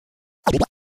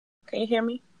Can you hear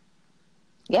me?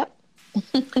 Yep.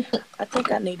 I think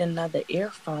I need another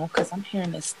earphone because I'm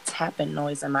hearing this tapping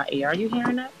noise in my ear. Are you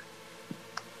hearing that?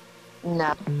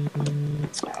 No.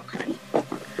 Okay.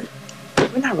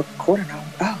 We're not recording on.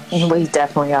 Oh, We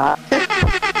definitely are.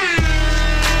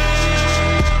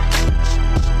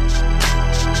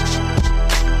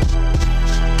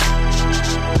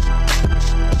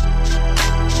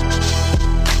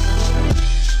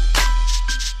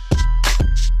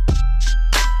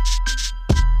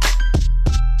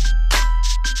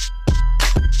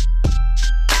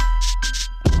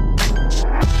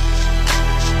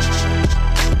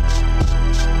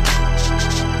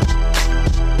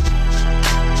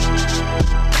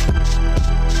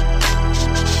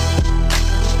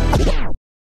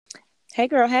 hey,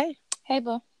 girl. Hey, Hey,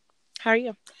 boo. how are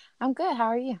you? I'm good. How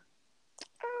are you?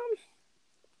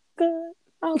 Good.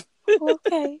 Oh,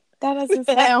 okay. That doesn't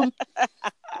sound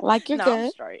like you're No, I'm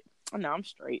good. straight. No, I'm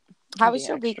straight. How I'm was being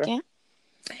your extra. weekend?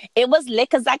 It was lit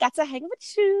because I got to hang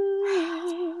with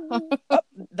you. Oh,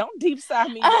 don't deep sigh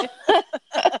me.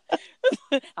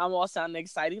 I'm all sounding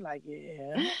excited. Like,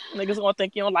 yeah. Niggas gonna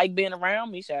think you don't like being around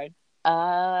me, Shay.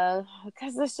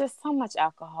 Because there's just so much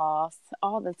alcohol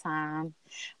all the time.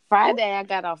 Friday, I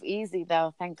got off easy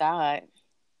though. Thank God.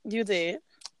 You did.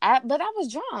 But I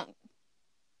was drunk.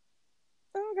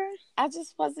 Okay. I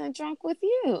just wasn't drunk with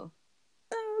you.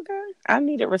 Okay. I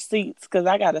needed receipts because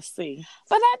I gotta see.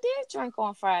 But I did drink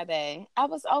on Friday. I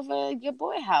was over your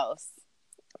boy house.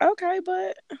 Okay,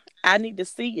 but I need to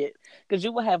see it because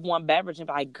you will have one beverage and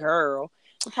be like, girl,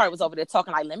 you probably was over there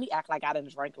talking like, let me act like I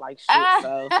didn't drink like shit.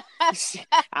 So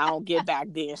I don't get back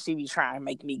there. She be trying to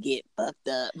make me get fucked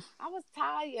up. I was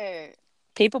tired.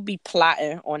 People be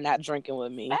plotting on not drinking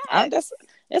with me. Facts.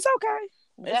 It's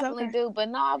okay. Definitely Okay. do. But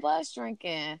no, I was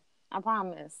drinking. I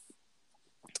promise.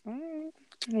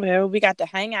 Well, we got to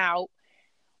hang out.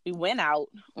 We went out,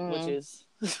 which is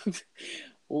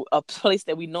a place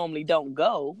that we normally don't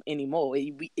go anymore.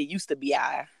 It used to be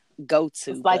our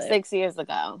go-to. It's like 6 years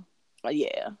ago.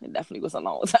 Yeah, it definitely was a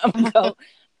long time ago.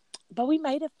 But we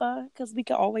made it fun because we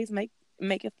could always make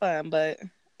it fun. But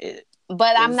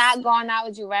I'm not going out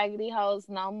with you raggedy hoes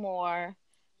no more.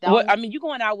 Well, I mean, you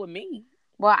going out with me.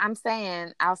 Well, I'm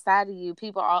saying outside of you,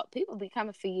 people be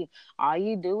coming for you. All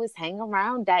you do is hang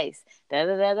around Dice. Da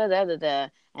da da da da da da.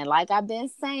 And like I've been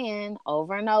saying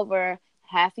over and over,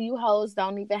 half of you hoes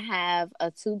don't even have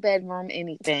a 2-bedroom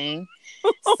anything.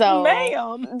 So,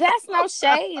 ma'am, that's no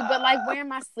shade. But like, where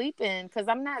am I sleeping? Because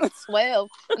I'm not 12.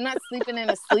 I'm not sleeping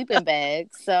in a sleeping bag.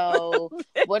 So,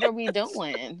 what are we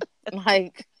doing?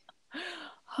 Like,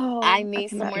 I need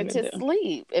somewhere to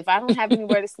sleep. If I don't have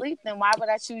anywhere to sleep, then why would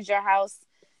I choose your house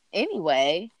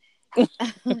anyway?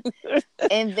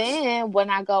 And then when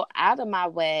I go out of my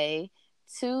way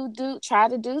to try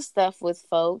to do stuff with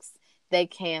folks, they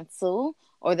cancel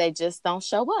or they just don't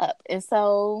show up. And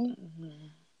so,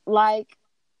 like,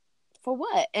 for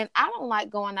what? And I don't like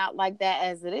going out like that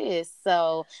as it is.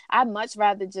 So I'd much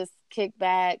rather just kick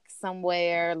back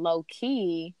somewhere low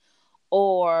key,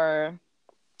 or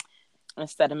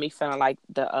instead of me feeling like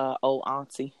the old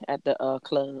auntie at the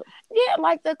club. Yeah,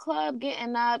 like the club,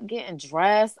 getting up, getting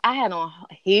dressed. I had on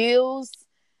heels.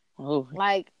 Oh,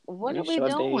 like, what are we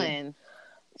doing?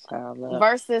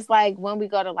 Versus like when we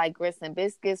go to like Grits and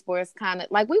Biscuits, where it's kind of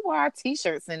like we wore our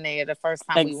t-shirts in there the first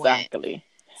time we went. Exactly.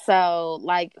 So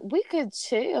like we could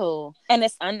chill. And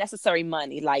it's unnecessary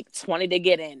money, like $20 to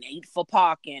get in, $8 for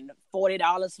parking,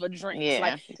 $40 for drinks. Yeah.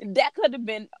 Like that could have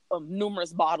been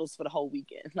numerous bottles for the whole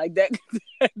weekend. Like that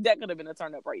could have been a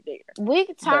turn up right there. We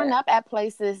turn up at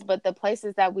places, but the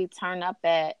places that we turn up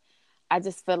at, I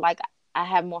just feel like I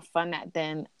have more fun at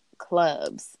than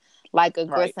clubs. Like a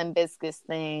Grits and Biscuits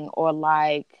thing, or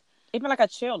like even like a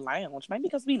chill lounge. Maybe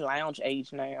because we lounge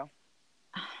age now.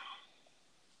 I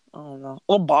don't know.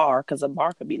 Or bar, because a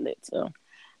bar could be lit too.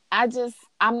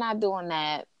 I'm not doing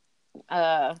that.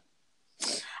 I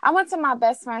went to my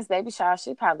best friend's baby shower.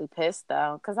 She probably pissed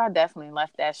though, because I definitely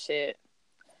left that shit.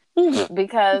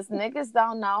 Because niggas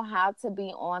don't know how to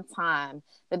be on time.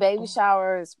 The baby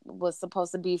shower was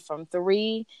supposed to be from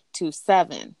 3 to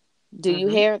 7. Do you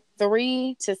hear?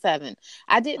 3 to 7.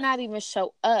 I did not even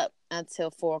show up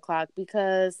until 4 o'clock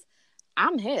because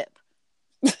I'm hip.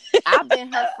 I've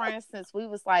been her friend since we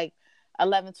was like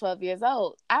 11, 12 years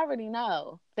old. I already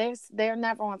know. They're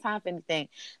never on time for anything.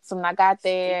 So when I got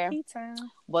there,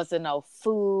 wasn't no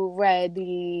food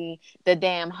ready. The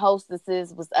damn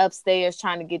hostesses was upstairs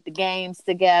trying to get the games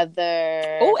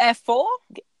together. Oh, at 4?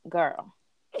 Girl.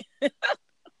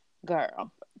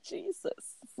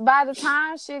 Jesus. By the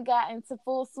time shit got into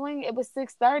full swing, it was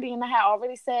 6:30, and I had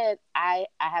already said I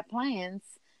had plans.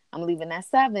 I'm leaving at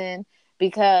 7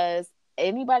 because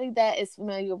anybody that is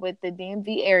familiar with the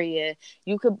DMV area,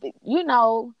 you could be,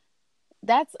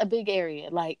 that's a big area.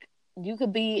 Like you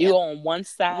could be you on one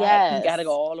side, yes. You gotta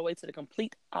go all the way to the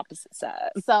complete opposite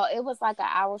side. So it was like an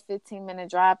hour, 15-minute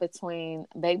drive between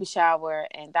baby shower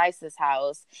and Dice's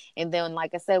house. And then,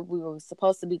 like I said, we were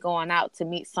supposed to be going out to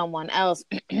meet someone else.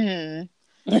 So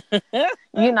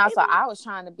I was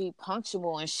trying to be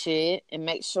punctual and shit and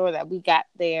make sure that we got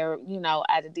there,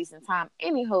 at a decent time.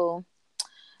 Anywho,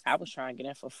 I was trying to get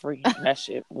in for free. That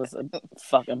shit was a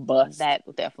fucking bust. That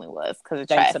definitely was because of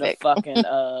thanks traffic. to the fucking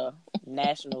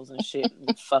Nationals and shit,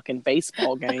 fucking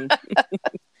baseball game.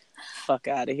 Fuck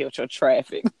out of here with your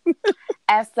traffic.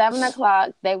 At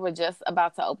 7:00, they were just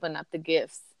about to open up the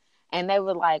gifts, and they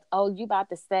were like, "Oh, you about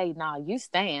to stay? Nah, you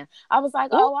staying?" I was like,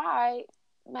 "Oh, all right,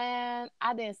 man."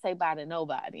 I didn't say bye to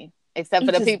nobody except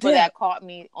for the people that caught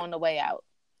me on the way out.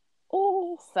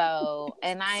 Oh, so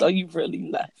you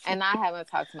really left, and I haven't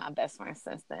talked to my best friend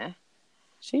since then.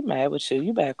 She mad with you.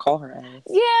 You better call her ass.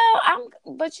 Yeah,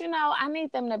 but I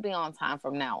need them to be on time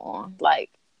from now on.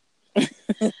 Like,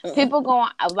 people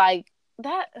going like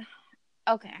that.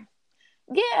 Okay,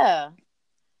 yeah.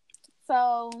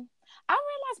 So I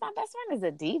realized my best friend is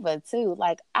a diva too.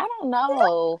 Like, I don't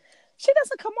know. She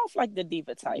doesn't come off like the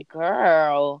diva type,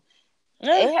 girl.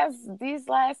 It has these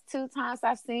last 2 times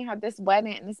I've seen her, this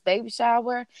wedding and this baby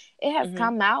shower, it has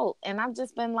come out, and I've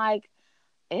just been like,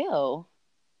 ew.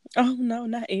 Oh no,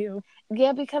 not ew.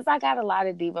 Yeah, because I got a lot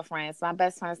of diva friends. My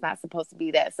best friend's not supposed to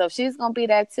be that. So if she's gonna be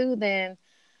that too, then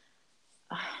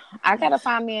I gotta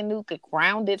find me a new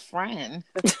grounded friend.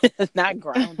 Not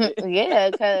grounded.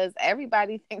 Yeah, because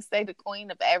everybody thinks they the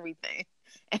queen of everything.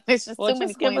 And it's just too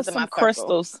many queens in my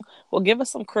crystals. Well, give us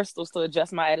some crystals to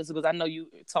adjust my attitude, because I know you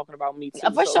talking about me too.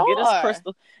 For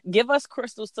sure. Give us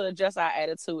crystals to adjust our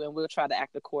attitude, and we'll try to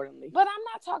act accordingly. But I'm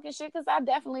not talking shit because I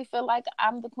definitely feel like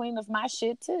I'm the queen of my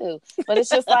shit too. But it's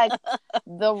just like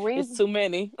the reason. It's too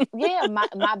many. Yeah,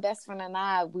 my best friend and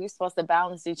I, we're supposed to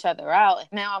balance each other out. And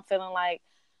now I'm feeling like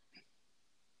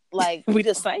we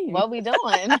the same. What we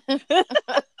doing?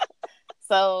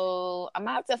 So I'm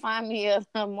gonna have to find me a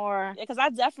more. Yeah, because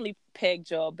I definitely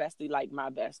pegged your bestie like my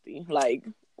bestie, like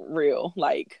real,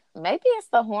 like. Maybe it's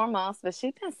the hormones, but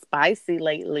she's been spicy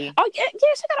lately. Oh yeah, she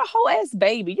got a whole ass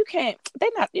baby. You're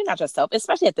not yourself,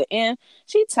 especially at the end.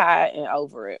 She tired and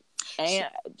over it, and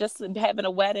just having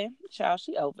a wedding, child,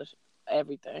 she over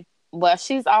everything. Well,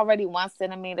 she's already 1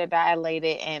 centimeter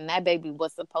dilated, and that baby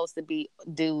was supposed to be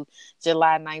due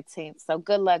July 19th. So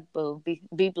good luck, boo.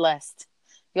 Be blessed.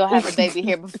 You'll have a baby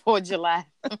here before July.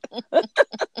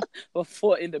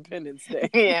 Before Independence Day.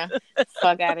 Yeah.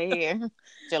 Fuck out of here.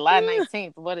 July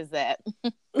 19th. What is that?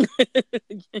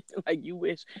 Like, you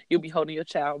wish you'll be holding your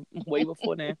child way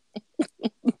before then.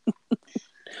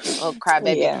 Oh,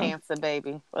 crybaby cancer,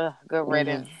 baby. Ugh, good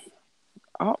riddance.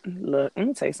 Oh, look, let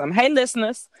me tell you something. Hey,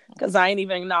 listeners, because I ain't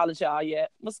even acknowledged y'all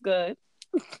yet. What's good?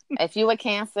 If you a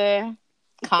Cancer,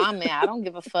 comment. I don't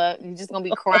give a fuck. You're just going to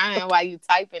be crying while you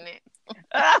typing it.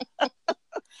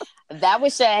 That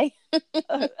was Shay.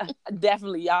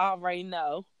 Definitely, y'all already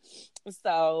know.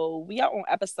 So we are on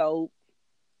episode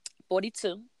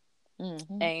 42,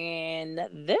 and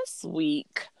this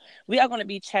week we are going to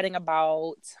be chatting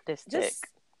about this dick.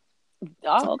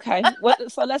 Oh, okay.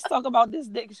 So let's talk about this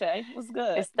dick, Shay. What's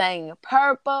good? This thing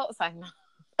purple. It's like, no.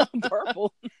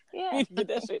 Purple. Yeah. You need to get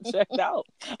that shit checked out.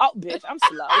 Oh, bitch, I'm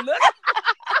slow. Look.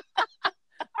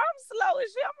 I'm slow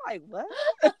as shit. I'm like, what?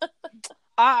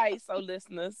 All right, so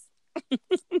listeners.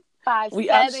 5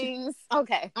 settings.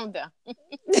 Okay, I'm done.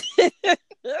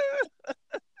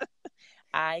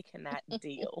 I cannot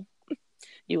deal.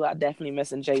 You are definitely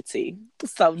missing JT.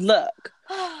 So look.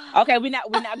 Okay, we're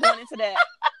not going into that.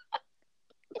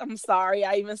 I'm sorry,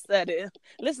 I even said it.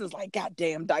 Listeners like,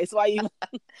 goddamn, Dice, why you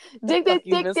dick.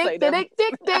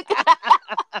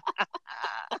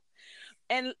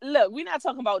 And look, we're not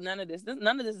talking about none of this.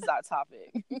 None of this is our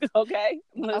topic. Okay?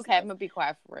 Okay, I'm gonna be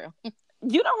quiet for real.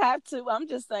 You don't have to. I'm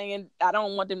just saying, I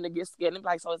don't want them to get scared and be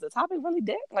like, so is the topic really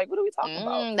dick? Like, what are we talking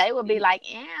about? They would be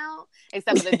like, ew.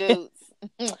 Except for the dudes.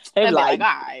 They'd be like,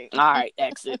 all right,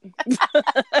 exit.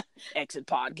 Exit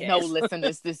podcast. No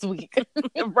listeners this week.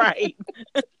 Right.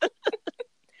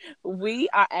 We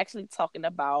are actually talking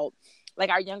about,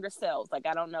 like, our younger selves. Like,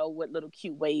 I don't know what little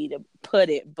cute way to put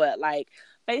it, but, like,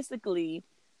 basically,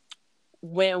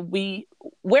 where are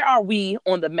we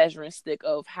on the measuring stick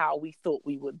of how we thought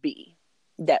we would be?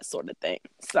 That sort of thing.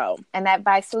 So, and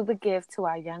advice we would give to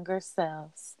our younger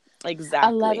selves.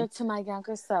 Exactly. A Letter to My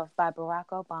Younger Self by Barack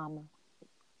Obama.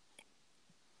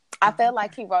 I feel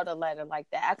like he wrote a letter like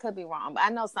that. I could be wrong, but I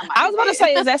know somebody. I was going to did.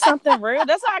 say, is that something real?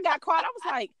 That's why I got quiet. I was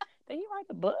like, did he write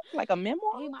a book, like a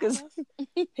memoir? He might Because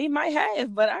have. he might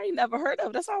have, but I ain't never heard of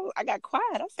it. That's why I got quiet.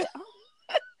 I said, oh,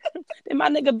 did my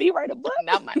nigga B write a book?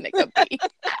 Not my nigga B.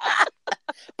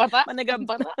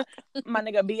 my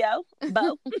nigga B.O.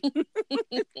 Bo.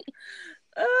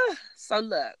 So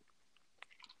look,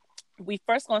 we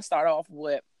first going to start off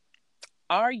with,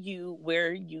 are you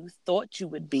where you thought you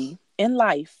would be in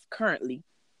life currently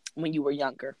when you were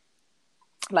younger?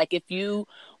 Like if you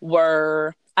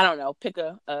were, I don't know, pick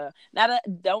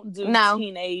don't do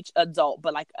teenage adult,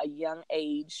 but like a young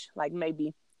age, like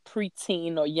maybe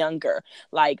preteen or younger.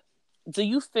 Like, do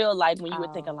you feel like when you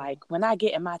were thinking like, when I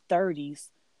get in my 30s,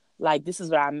 like this is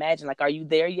what I imagine, like, are you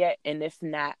there yet? And if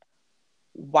not,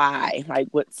 why? Like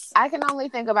I can only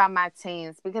think about my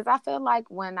teens, because I feel like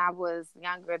when I was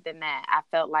younger than that, I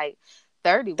felt like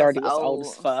 30 was old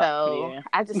as fuck. So yeah.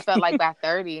 I just felt like by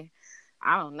 30,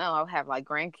 I don't know, I'll have like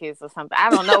grandkids or something. I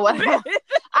don't know what.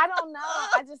 I don't know.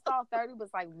 I just thought 30 was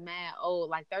like mad old.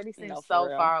 Like 30 seems so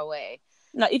far away.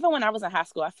 No, even when I was in high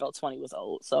school, I felt 20 was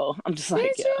old. So I'm just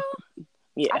like,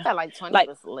 yeah. I felt like 20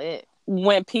 was lit.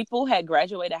 When people had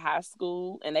graduated high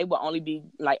school and they would only be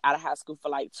like out of high school for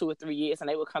like 2 or 3 years and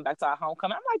they would come back to our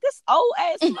homecoming, I'm like, this old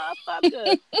ass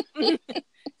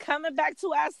motherfucker coming back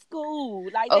to our school.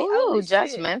 Like, oh,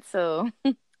 judgmental.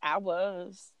 I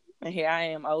was. And here I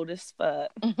am, old as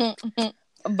fuck.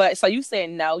 But so you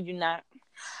said no, you're not?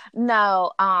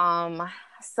 No.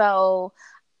 So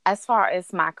as far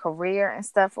as my career and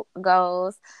stuff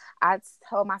goes, I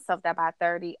told myself that by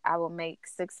 30, I will make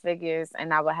 6 figures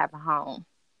and I will have a home.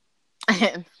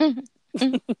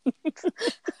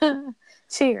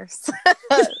 Cheers.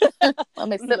 Let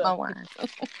me sip my wine.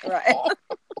 Right.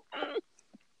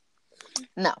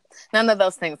 No, none of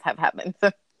those things have happened.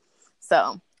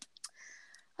 So,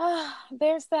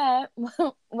 there's that.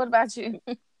 What about you?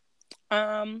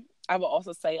 I will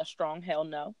also say a strong hell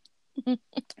no.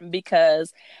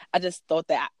 Because I just thought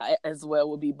that I as well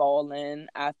would be balling.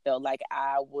 I felt like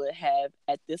I would have,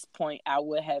 at this point, I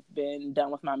would have been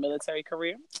done with my military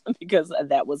career because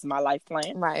that was my life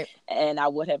plan. Right. And I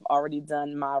would have already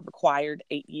done my required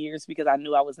 8 years because I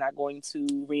knew I was not going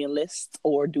to re-enlist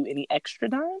or do any extra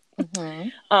time.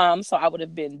 Mm-hmm. So I would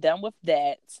have been done with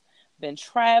that, been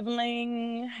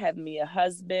traveling, have me a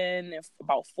husband, and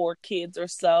about 4 kids or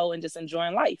so, and just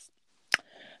enjoying life.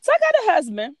 So I got a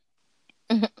husband.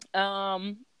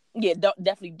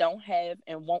 Definitely don't have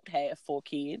and won't have 4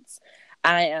 kids.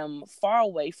 I am far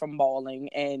away from balling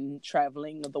and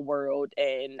traveling the world,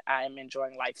 and I am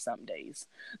enjoying life some days.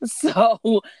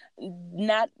 So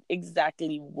not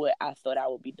exactly what I thought I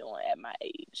would be doing at my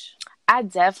age. I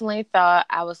definitely thought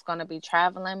I was going to be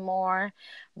traveling more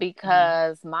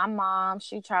because my mom,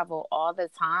 she traveled all the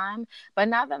time. But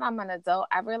now that I'm an adult,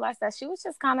 I realized that she was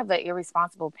just kind of an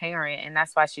irresponsible parent, and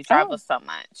that's why she traveled so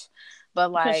much.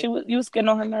 But like, you was getting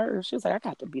on her nerves. She was like, I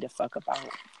got to be the fuck about.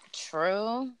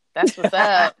 True. That's what's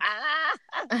up.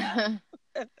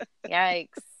 Yikes.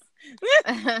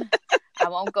 I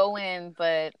won't go in,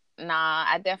 but nah,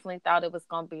 I definitely thought it was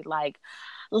going to be like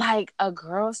a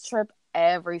girls trip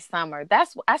every summer.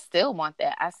 I still want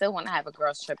that. I still want to have a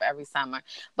girls trip every summer.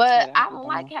 But I don't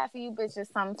like half of you bitches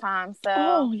sometimes.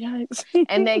 So yikes.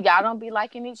 And then y'all don't be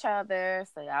liking each other.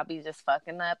 So y'all be just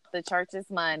fucking up the church's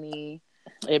money.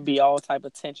 It'd be all type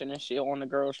of tension and shit on the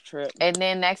girls trip. And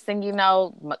then next thing you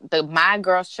know, my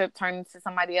girls trip turned into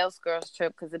somebody else's girls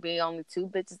trip because it'd be only 2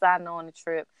 bitches I know on the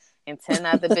trip and 10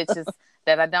 other bitches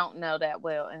that I don't know that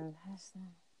well. And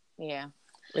yeah.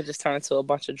 It just turned into a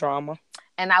bunch of drama.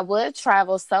 And I would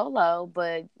travel solo,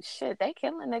 but shit, they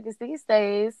killing niggas these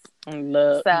days.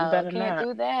 Look, so you better can't not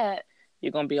do that.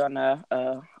 You're gonna be on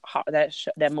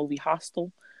that movie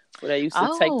Hostel, where they used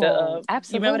to take the.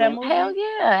 Absolutely. You remember that movie? Hell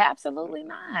yeah, absolutely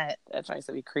not. That used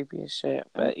to be creepy as shit.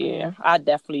 But yeah, I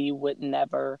definitely would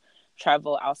never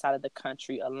travel outside of the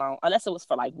country alone, unless it was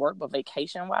for like work, but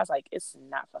vacation wise, like it's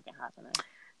not fucking happening.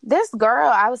 This girl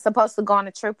I was supposed to go on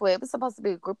a trip with, it was supposed to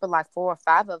be a group of like 4 or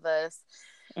 5 of us.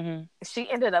 Mm-hmm. She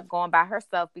ended up going by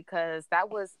herself because that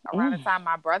was around the time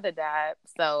my brother died,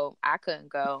 so I couldn't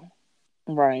go.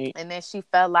 Right. And then she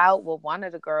fell out with one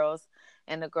of the girls,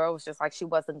 and the girl was just like, she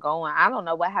wasn't going. I don't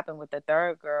know what happened with the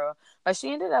third girl, but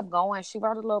she ended up going. She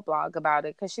wrote a little blog about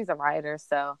it because she's a writer.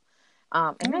 So,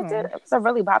 and it was a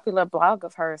really popular blog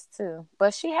of hers too.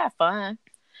 But she had fun.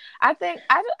 I think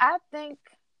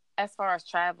as far as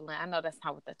traveling, I know that's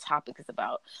not what the topic is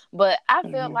about, but I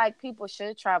feel like people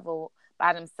should travel,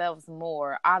 by themselves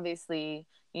more. Obviously,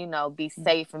 be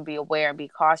safe and be aware and be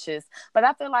cautious. But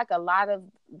I feel like a lot of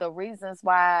the reasons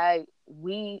why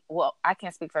I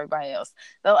can't speak for everybody else.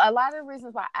 Though a lot of the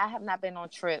reasons why I have not been on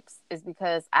trips is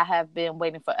because I have been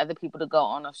waiting for other people to go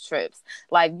on those trips.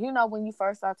 Like, when you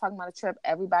first start talking about a trip,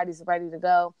 everybody's ready to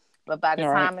go. But by the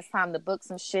time it's time to book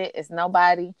some shit, it's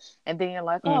nobody. And then you're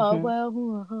like, oh,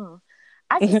 well,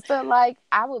 I just feel like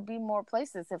I would be more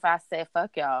places if I said,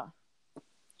 fuck y'all.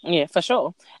 Yeah, for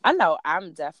sure. I know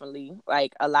I'm definitely,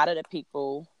 like, a lot of the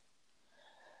people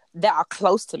that are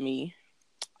close to me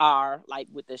are, like,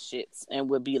 with the shits and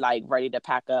would be, like, ready to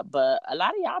pack up. But a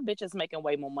lot of y'all bitches making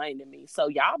way more money than me. So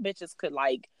y'all bitches could,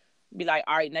 like, be like,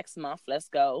 all right, next month, let's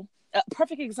go.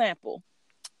 Perfect example.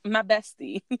 My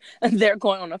bestie, they're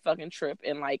going on a fucking trip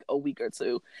in, like, a week or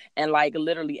two. And, like,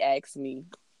 literally asked me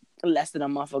less than a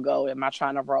month ago, am I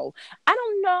trying to roll? I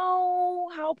don't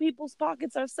know how people's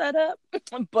pockets are set up,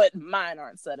 but mine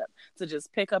aren't set up to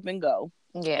just pick up and go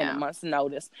in a month's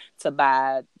notice, to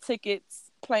buy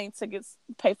tickets, plane tickets,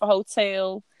 pay for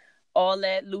hotel, all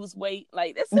that, lose weight.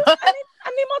 Like, this is, I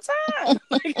need more time.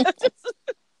 Like, I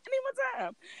need more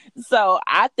time. So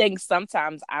I think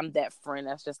sometimes I'm that friend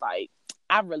that's just like,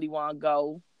 I really want to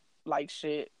go, like,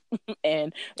 shit.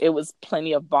 And it was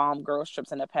plenty of bomb girls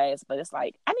trips in the past, but it's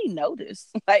like, I need notice.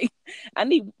 Like, I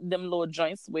need them little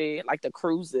joints with, like, the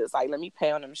cruises. Like, let me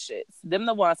pay on them shits. Them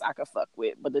the ones I could fuck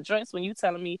with. But the joints when you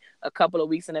telling me a couple of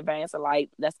weeks in advance are like,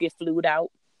 let's get flued out.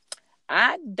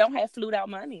 I don't have flued out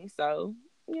money, so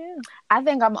yeah. I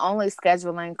think I'm only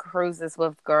scheduling cruises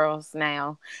with girls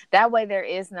now. That way there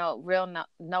is no real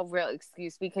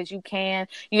excuse, because you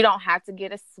don't have to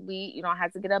get a suite. You don't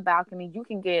have to get a balcony. You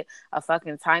can get a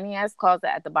fucking tiny ass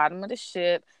closet at the bottom of the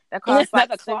ship. That costs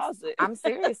like a closet. I'm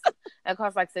serious. That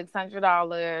costs like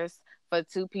 $600 for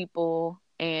 2 people,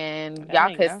 and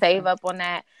y'all could save up on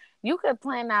that. You could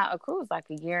plan out a cruise like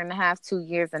a year and a half, 2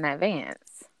 years in advance.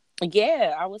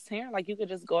 Yeah, I was hearing, like, you could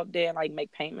just go up there and, like,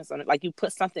 make payments on it. Like, you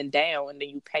put something down and then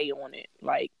you pay on it,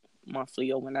 like,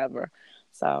 monthly or whenever.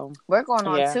 So we're going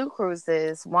on 2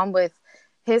 cruises, one with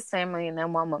his family and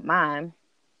then one with mine.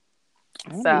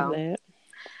 So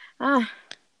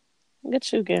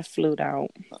get you get flued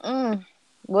out.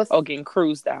 Or getting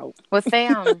cruised out. With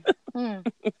Sam.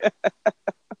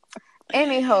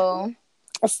 Anywho.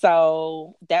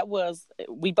 So that was,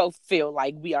 we both feel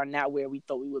like we are not where we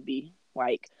thought we would be.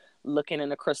 Like, looking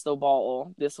in a crystal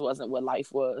ball, this wasn't what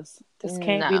life was. This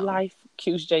can't be life.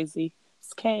 Accuse Jay-Z.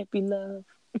 This can't be love.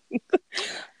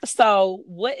 So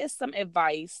what is some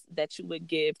advice that you would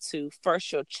give to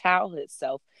first your childhood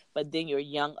self, but then your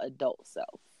young adult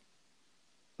self?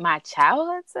 My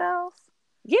childhood self?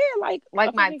 Yeah, like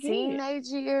my teenage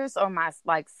years, or my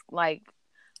like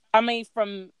I mean,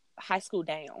 from high school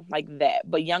down, like that.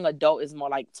 But young adult is more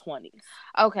like 20s.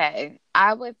 Okay.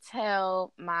 I would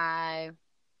tell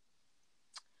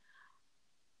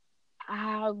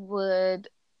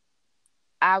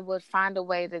I would find a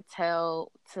way to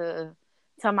tell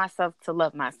myself to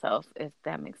love myself, if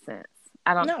that makes sense.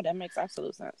 No, that makes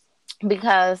absolute sense.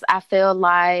 Because I feel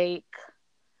like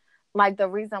the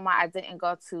reason why I didn't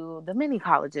go to the many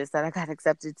colleges that I got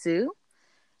accepted to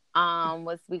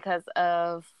was because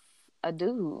of a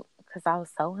dude, because I was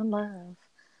so in love.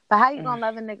 But how you gonna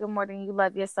love a nigga more than you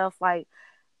love yourself? Like,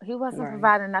 he wasn't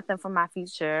providing nothing for my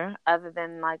future other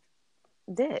than, like,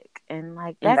 dick, and,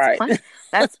 like,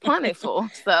 that's plentiful.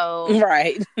 So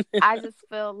I just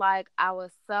feel like I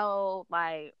was so,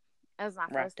 like, it was my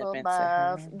first little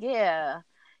love. Yeah,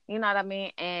 you know what I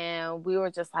mean? And we were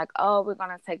just like, oh, we're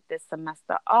gonna take this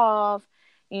semester off,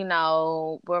 we're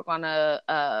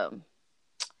gonna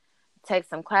take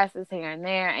some classes here and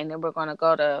there, and then we're gonna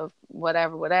go to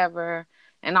whatever,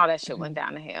 and all that shit went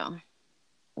down the hill,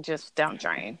 just down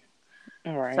drain.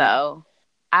 So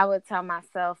I would tell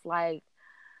myself, like,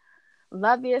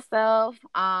 love yourself.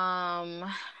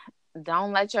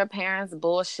 Don't let your parents'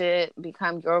 bullshit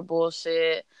become your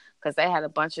bullshit, because they had a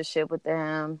bunch of shit with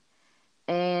them.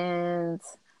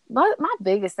 But my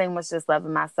biggest thing was just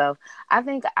loving myself. I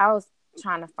think I was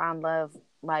trying to find love,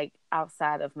 like,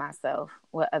 outside of myself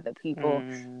with other people.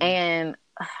 And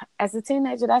as a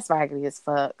teenager, that's raggedy as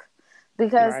fuck.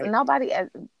 Because nobody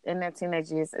in their teenage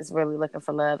years is really looking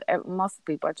for love. Most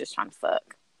people are just trying to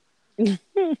fuck.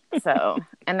 So,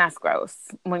 and that's gross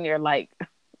when you're, like,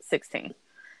 16.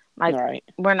 Like,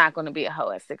 we're not going to be a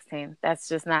hoe at 16.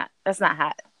 That's not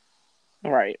hot.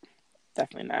 Right.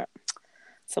 Definitely not.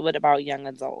 So what about young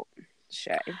adult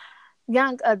Shay?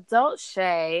 Young adult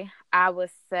Shay, I would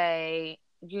say,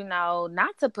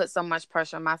 not to put so much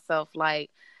pressure on myself, like,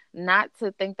 not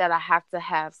to think that I have to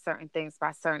have certain things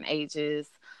by certain ages,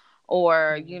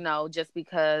 or, just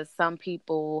because some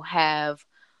people have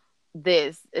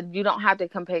this, you don't have to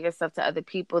compare yourself to other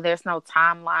people. There's no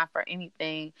timeline for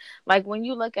anything. Like when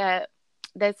you look at,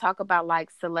 they talk about like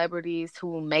celebrities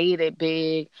who made it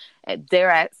big,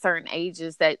 they're at certain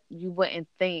ages that you wouldn't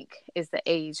think is the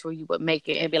age where you would make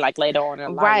it. It'd be like later on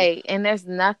in life. Right. And there's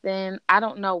nothing, I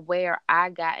don't know where I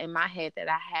got in my head that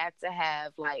I had to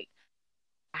have, like,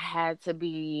 I had to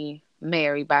be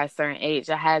married by a certain age.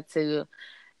 I had to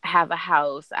have a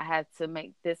house. I had to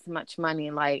make this much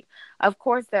money. Like, of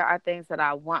course, there are things that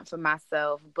I want for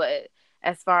myself, but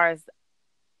as far as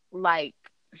like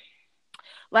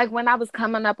when I was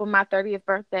coming up on my 30th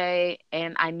birthday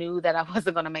and I knew that I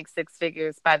wasn't going to make six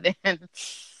figures by then,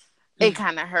 it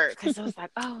kind of hurt because it was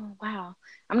like, oh, wow,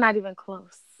 I'm not even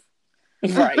close.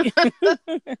 Right.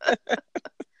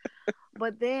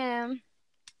 But then,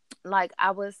 like,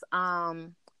 I was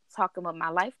talking with my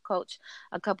life coach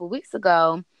a couple weeks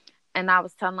ago, and I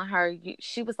was telling her,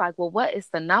 she was like, well, what is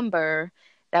the number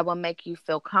that will make you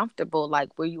feel comfortable,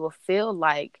 like where you will feel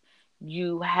like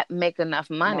you make enough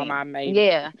money?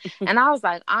 Yeah. And I was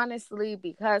like, honestly,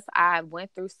 because I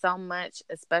went through so much,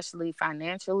 especially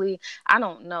financially, I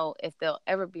don't know if there'll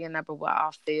ever be a number where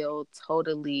I'll feel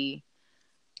totally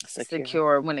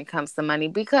secure when it comes to money,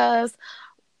 because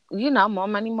more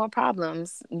money, more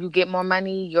problems. You get more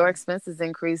money, your expenses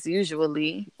increase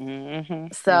usually. Mm-hmm.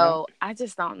 So I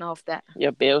just don't know if that...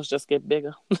 Your bills just get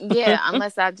bigger. Yeah,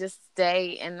 unless I just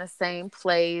stay in the same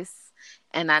place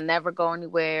and I never go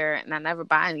anywhere and I never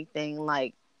buy anything.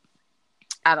 Like,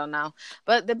 I don't know.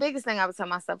 But the biggest thing I would tell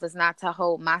myself is not to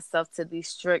hold myself to these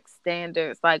strict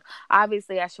standards. Like,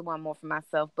 obviously I should want more for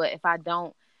myself, but if I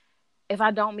don't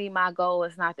meet my goal,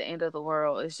 it's not the end of the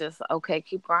world. It's just, okay,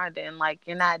 keep grinding. Like,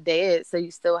 you're not dead, so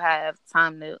you still have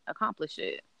time to accomplish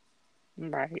it.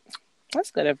 Right.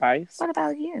 That's good advice. What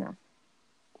about you?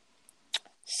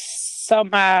 So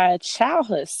my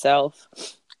childhood self,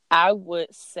 I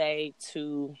would say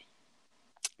to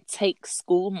take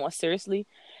school more seriously.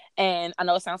 And I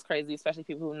know it sounds crazy, especially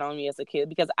people who know me as a kid,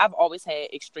 because I've always had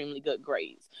extremely good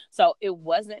grades. So it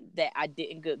wasn't that I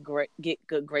didn't get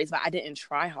good grades, but I didn't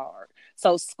try hard.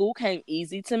 So school came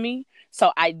easy to me.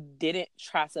 So I didn't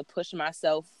try to push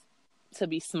myself to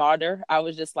be smarter. I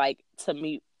was just like, to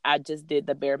me, I just did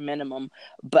the bare minimum,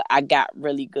 but I got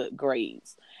really good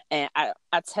grades. And I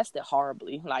tested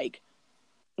horribly. Like,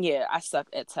 yeah, I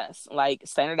sucked at tests. Like,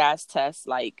 standardized tests,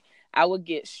 like, I would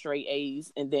get straight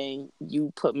A's, and then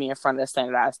you put me in front of the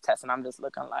standardized test, and I'm just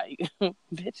looking like,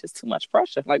 bitch, it's too much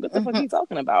pressure. Like, what the fuck are you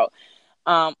talking about?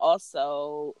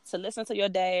 Also, to listen to your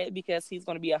dad, because he's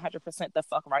going to be 100% the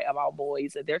fuck right about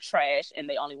boys. They're trash, and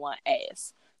they only want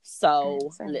ass.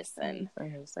 So, listen.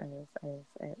 Okay.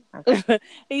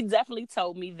 He definitely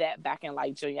told me that back in,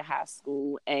 like, junior high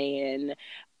school, and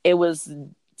it was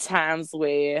times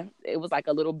where it was like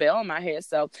a little bell in my head.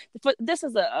 So this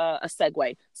is a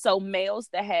segue. So males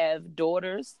that have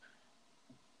daughters,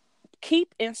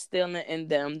 keep instilling in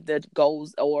them the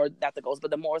goals, or not the goals, but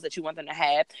the morals that you want them to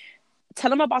have. Tell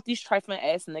them about these trifling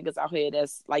ass niggas out here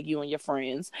that's like you and your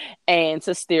friends, and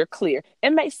to steer clear. It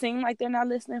may seem like they're not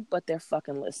listening, but they're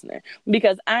fucking listening.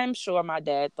 Because I'm sure my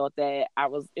dad thought that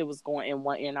it was going in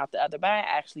one ear and out the other, but I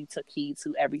actually took heed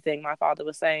to everything my father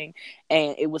was saying,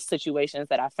 and it was situations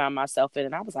that I found myself in,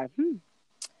 and I was like,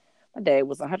 my dad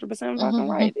was 100% fucking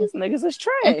right. These niggas is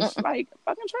trash, like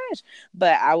fucking trash.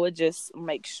 But I would just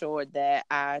make sure that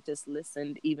I just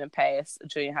listened even past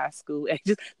junior high school, and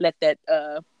just let that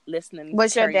listening.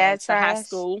 Was your dad trash? High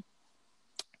school.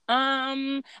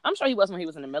 I'm sure he was when he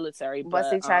was in the military.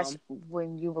 Was he trash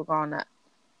when you were growing up?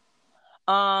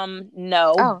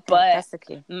 No. Oh, okay. But that's the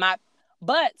key. My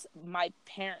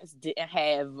parents didn't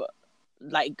have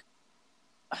like.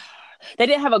 They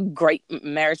didn't have a great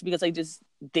marriage because they just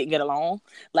didn't get along.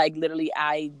 Like, literally,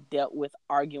 I dealt with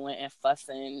arguing and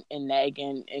fussing and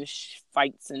nagging and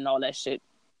fights and all that shit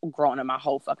growing in my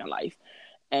whole fucking life.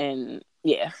 And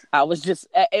yeah, I was just,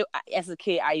 as a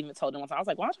kid, I even told them once, I was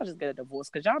like, why don't y'all just get a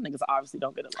divorce? Because y'all niggas obviously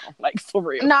don't get along. Like, for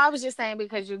real. No, I was just saying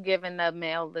because you're giving the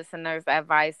male listeners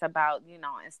advice about,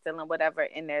 instilling whatever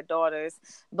in their daughters.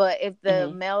 But if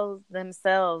the males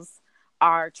themselves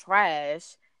are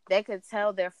trash, they could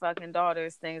tell their fucking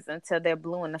daughters things until they're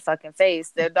blue in the fucking face.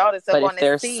 Their daughters are going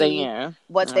to see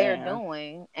what they're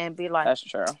doing and be like, that's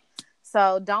true.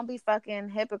 So don't be fucking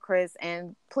hypocrites,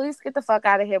 and please get the fuck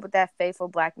out of here with that faithful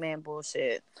black man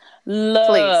bullshit. Look,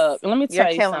 please. Let me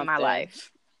tell you killing something. My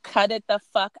life. Cut it the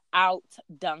fuck out,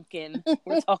 Duncan.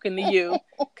 We're talking to you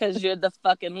because you're the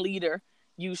fucking leader.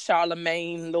 You,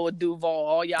 Charlemagne, Lord Duval,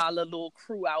 all y'all a little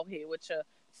crew out here with your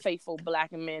faithful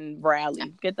black men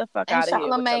rally. Get the fuck And out of here with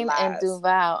the Charlamagne and lies.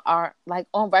 Duval are like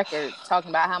on record talking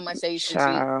about how much they used to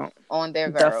cheat on their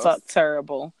girls. The fuck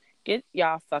terrible. Get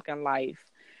y'all fucking life.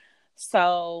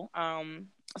 So,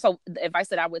 so the advice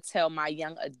that I would tell my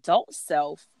young adult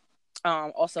self,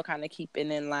 also kind of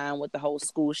keeping in line with the whole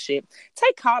school shit,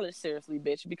 take college seriously,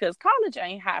 bitch, because college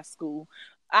ain't high school.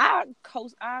 I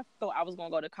thought I was gonna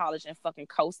go to college and fucking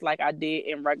coast like I did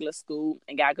in regular school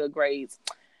and got good grades.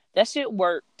 That shit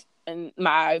worked in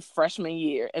my freshman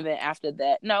year, and then after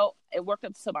that, no, it worked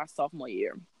up to my sophomore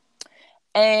year.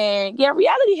 And yeah,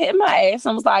 reality hit my ass.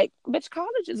 I was like, bitch,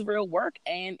 college is real work,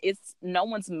 and it's no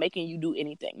one's making you do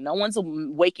anything. No one's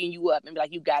waking you up and be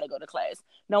like, you gotta go to class.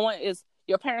 No one is.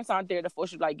 Your parents aren't there to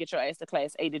force you to like get your ass to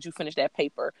class. Hey, did you finish that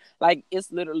paper? Like,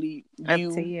 it's literally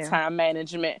you, time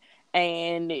management.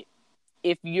 And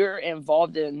if you're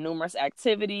involved in numerous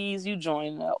activities, you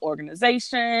join an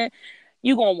organization,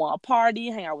 you gonna want to party,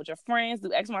 hang out with your friends,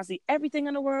 do X, Y, Z, everything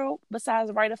in the world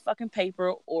besides write a fucking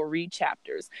paper or read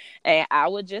chapters. And I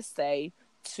would just say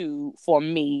for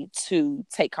me to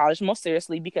take college more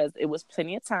seriously, because it was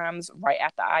plenty of times right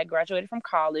after I graduated from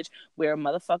college where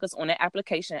motherfuckers on the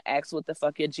application asked what the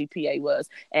fuck your GPA was.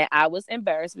 And I was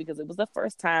embarrassed because it was the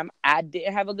first time I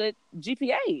didn't have a good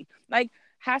GPA. Like,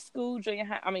 high school, junior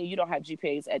high, I mean, you don't have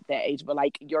GPAs at that age, but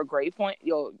like your grade point,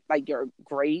 your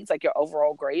grades, like your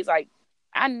overall grades, like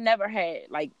I never had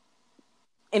like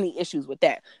any issues with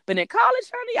that. But in college,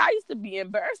 honey, I used to be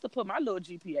embarrassed to put my little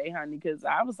GPA, honey, because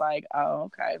I was like, oh,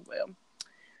 okay, well,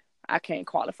 I can't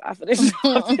qualify for this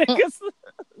job,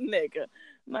 nigga.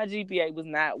 My GPA was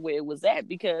not where it was at,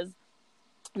 because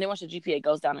then once your GPA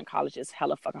goes down in college, it's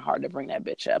hella fucking hard to bring that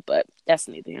bitch up. But that's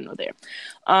neither here nor there.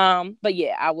 But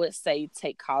yeah, I would say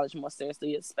take college more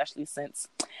seriously, especially since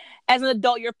as an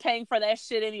adult you're paying for that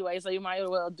shit anyway, so you might as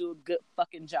well do a good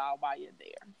fucking job while you're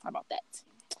there. How about that?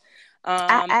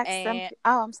 I asked them.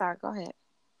 Oh, I'm sorry. Go ahead.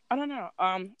 I don't know.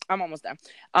 I'm almost done.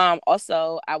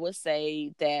 Also, I would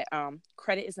say that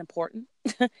credit is important.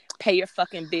 Pay your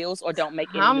fucking bills or don't make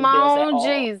any new bills at all.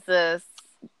 Jesus.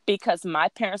 Because my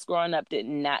parents growing up did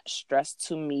not stress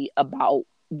to me about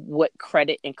what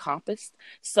credit encompassed.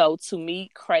 So to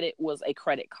me, credit was a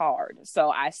credit card. So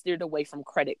I steered away from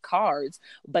credit cards,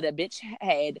 but a bitch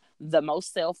had the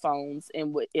most cell phones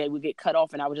and it would get cut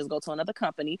off and I would just go to another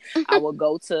company. I would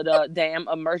go to the damn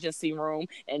emergency room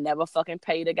and never fucking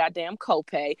pay the goddamn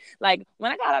copay. Like,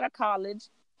 when I got out of college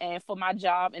and for my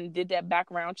job and did that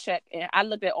background check and I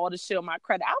looked at all the shit on my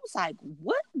credit, I was like,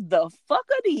 what the fuck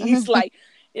are these? Like,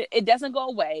 it doesn't go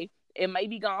away. It may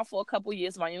be gone for a couple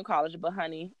years while you're in college, but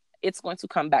honey, it's going to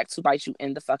come back to bite you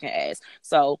in the fucking ass.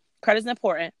 So credit's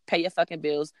important. Pay your fucking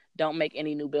bills. Don't make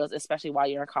any new bills, especially while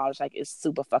you're in college. Like, it's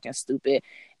super fucking stupid.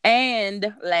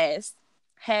 And last,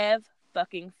 have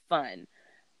fucking fun.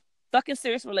 Fucking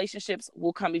serious relationships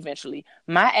will come eventually.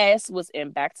 My ass was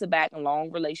in back-to-back long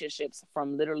relationships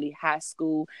from literally high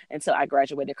school until I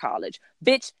graduated college.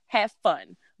 Bitch, have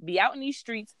fun. Be out in these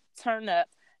streets, turn up,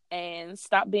 and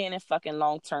stop being in fucking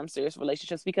long-term serious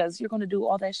relationships, because you're going to do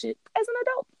all that shit as an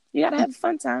adult. You got to have a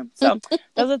fun time. So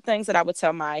those are things that I would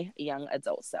tell my young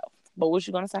adult self. But what was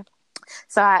you going to say?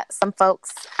 So some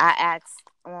folks I asked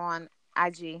on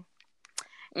IG,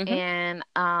 and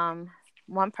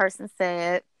one person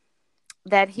said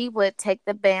that he would take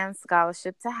the band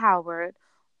scholarship to Howard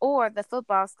or the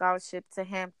football scholarship to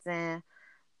Hampton.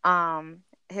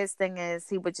 His thing is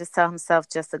he would just tell himself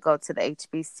just to go to the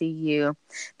HBCU.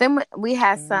 Then we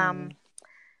had some,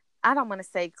 I don't want to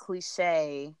say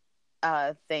cliche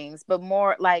things, but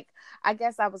more like, I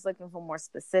guess I was looking for more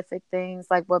specific things,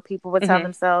 like what people would tell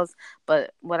themselves.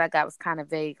 But what I got was kind of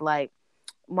vague, like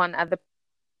one other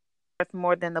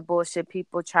more than the bullshit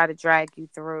people try to drag you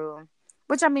through.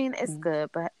 Which, I mean, it's good,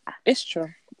 but it's true.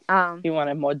 You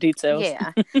wanted more details.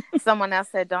 Yeah. Someone else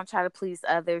said, don't try to please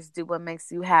others. Do what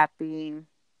makes you happy.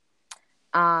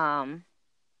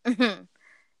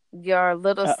 Your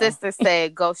little sister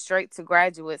said, go straight to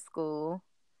graduate school.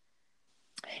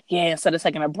 Yeah, instead of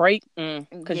taking a break,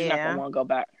 because you're not going to want to go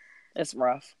back. It's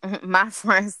rough. My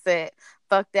friend said,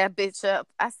 fuck that bitch up.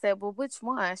 I said, well, which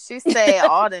one? She said,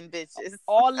 all them bitches.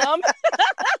 All them?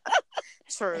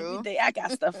 True. Every day I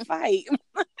got to fight.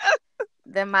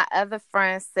 Then my other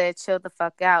friend said, chill the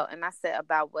fuck out. And I said,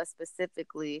 about what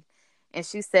specifically? And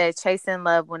she said, chasing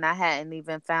love when I hadn't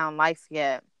even found life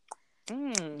yet.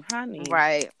 Honey.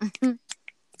 Right.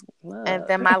 And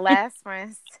then my last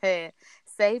friend said,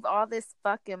 save all this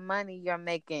fucking money you're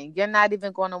making. You're not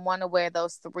even going to want to wear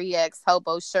those 3X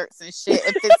hobo shirts and shit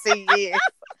in 15 years.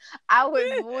 I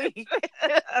was weak.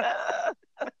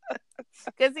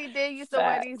 Because he did used to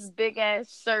wear these big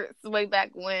ass shirts way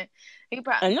back when. And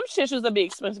them shits used to be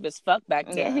expensive as fuck back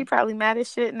then. Yeah, he probably mad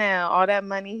as shit now. All that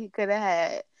money he could have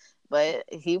had. But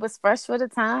he was fresh for the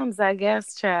times, I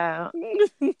guess, child.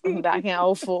 Back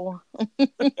in 04.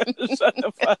 Shut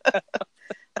the fuck up.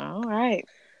 All right.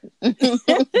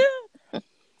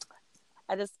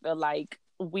 I just feel like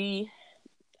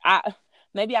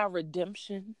maybe our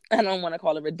redemption, I don't want to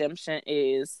call it redemption,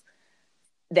 is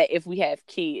that if we have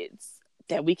kids,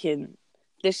 that we can,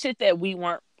 the shit that we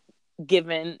weren't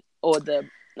given or the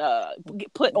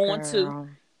put onto,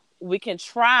 we can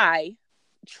try.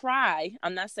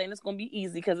 I'm not saying it's gonna be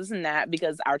easy, because it's not,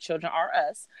 because our children are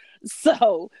us.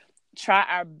 So try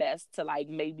our best to, like,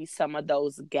 maybe some of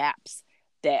those gaps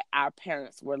that our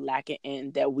parents were lacking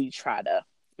in, that we try to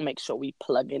make sure we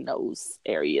plug in those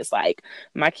areas. Like,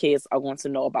 my kids are going to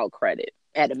know about credit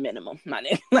at a minimum, my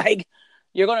nigga. Like,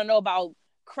 you're gonna know about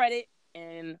credit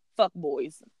and fuck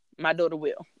boys. My daughter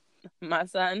will. My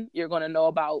son, you're gonna know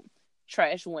about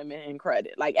trash women and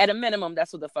credit. Like, at a minimum,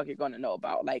 that's what the fuck you're gonna know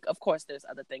about. Like, of course there's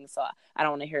other things, so I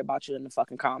don't want to hear about you in the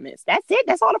fucking comments. That's it?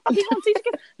 That's all the fuck you gonna teach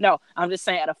kids? No, I'm just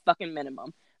saying, at a fucking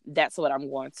minimum, that's what I'm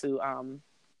going to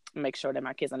make sure that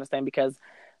my kids understand, because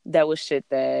that was shit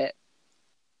that,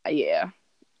 yeah.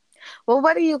 Well,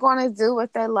 what are you gonna do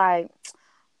with it? Like,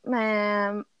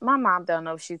 man, my mom don't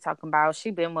know what she talking about.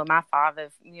 She been with my father,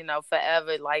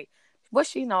 forever. Like, what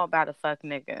she know about a fuck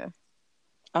nigga?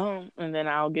 And then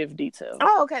I'll give details.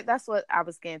 Oh, okay, that's what I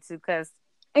was getting to, because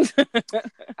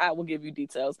I will give you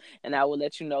details, and I will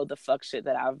let you know the fuck shit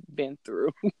that I've been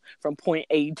through from point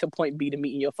A to point B to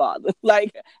meeting your father.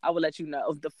 Like, I will let you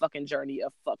know the fucking journey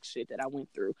of fuck shit that I went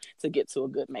through to get to a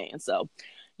good man. So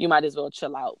you might as well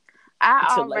chill out.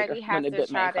 I already have to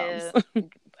try to.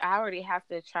 I already have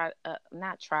to try.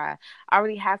 Not try. I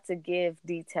already have to give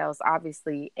details.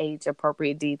 Obviously, age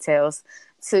appropriate details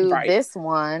to this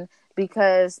one,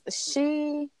 because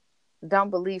she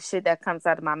don't believe shit that comes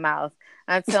out of my mouth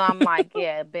until I'm like,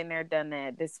 yeah, been there, done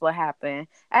that. This is what happened.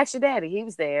 Ask your daddy. He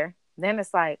was there. Then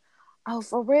it's like, oh,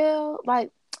 for real?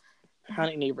 Like,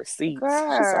 honey, need receipts.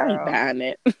 Girl. She's already buying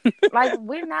it. Like,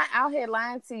 we're not out here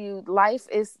lying to you. Life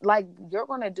is like, you're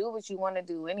gonna do what you want to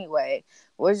do anyway.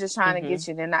 We're just trying to get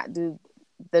you to not do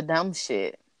the dumb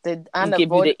shit, the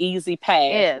give you the easy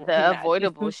path. Yeah, the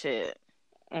avoidable shit.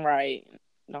 Right.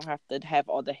 Don't have to have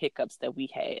all the hiccups that we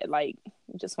had. Like,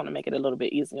 you just want to make it a little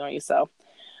bit easier on yourself.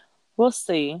 We'll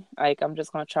see. Like, I'm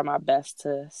just gonna try my best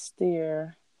to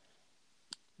steer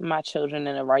my children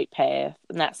in the right path.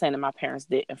 I'm not saying that my parents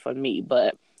didn't for me,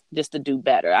 but just to do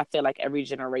better. I feel like every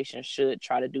generation should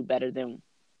try to do better than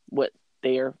what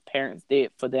their parents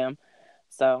did for them.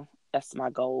 So that's my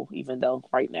goal, even though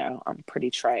right now I'm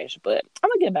pretty trash, but I'm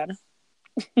gonna get better.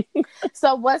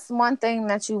 So what's one thing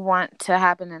that you want to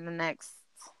happen in the next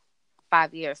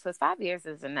 5 years? Because 5 years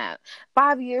isn't that.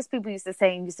 5 years, people used to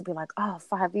say, and used to be like, oh,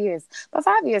 5 years. But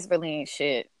 5 years really ain't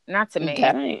shit. Not to me.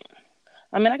 That ain't.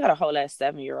 I mean, I got a whole ass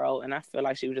 7-year-old, and I feel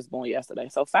like she was just born yesterday.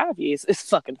 So 5 years is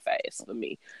fucking fast for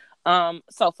me.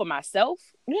 So for myself,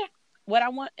 yeah, what I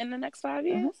want in the next 5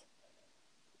 years?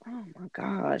 Oh my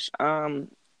gosh.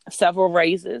 Several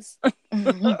raises.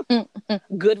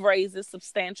 Good raises,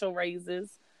 substantial raises.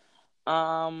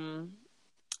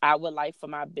 I would like for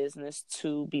my business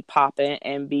to be popping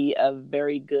and be a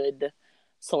very good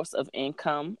source of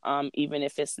income. Even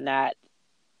if it's not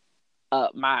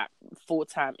my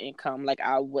full-time income, like,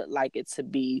 I would like it to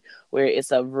be where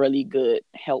it's a really good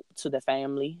help to the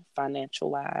family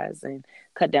financial wise, and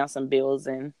cut down some bills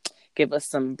and give us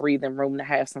some breathing room to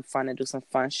have some fun and do some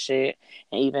fun shit,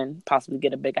 and even possibly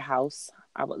get a bigger house.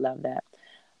 I would love that.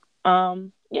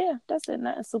 Yeah, that's it.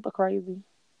 Nothing super crazy.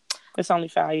 It's only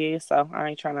 5 years, so I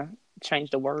ain't trying to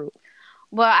change the world.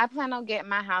 Well, I plan on getting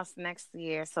my house next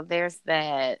year, so there's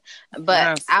that.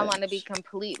 But I want to be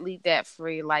completely debt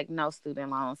free, like no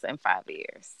student loans in 5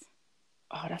 years.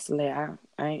 Oh, that's lit. I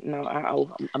ain't know. I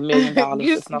owe $1 million.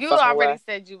 You already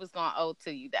said you was gonna owe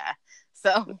till you die.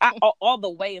 So all the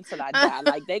way until I die.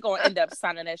 Like, they gonna end up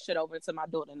signing that shit over to my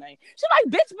daughter's name. She's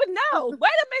like, bitch, but no, wait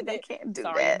a minute. They can't do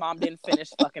Sorry, that. Mom didn't finish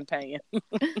fucking paying.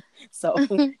 So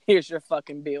here's your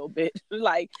fucking bill, bitch.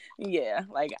 Like, yeah,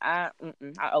 like I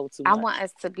owe too much. I want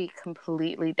us to be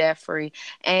completely debt free.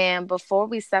 And before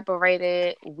we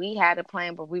separated, we had a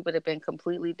plan where we would have been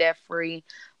completely debt free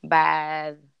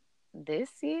by this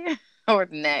year or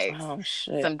next. Oh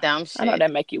shit. Some dumb shit. I know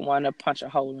that make you want to punch a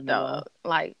hole in the wall.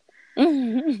 Like,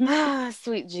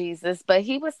 sweet Jesus. But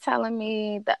he was telling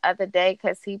me the other day,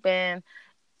 because he been,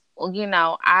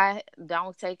 I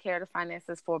don't take care of the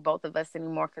finances for both of us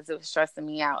anymore because it was stressing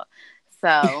me out.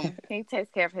 So he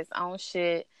takes care of his own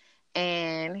shit.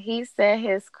 and he said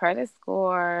his credit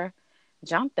score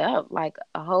jumped up like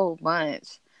a whole bunch.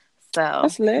 So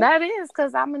That's lit. that is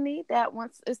because I'm gonna need that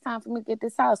once it's time for me to get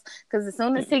this house. Because as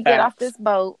soon as he get off Facts. this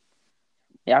boat,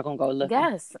 Y'all gonna go looking.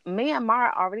 yes, me and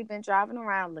Mara already been driving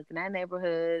around looking at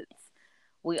neighborhoods.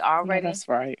 We No, already that's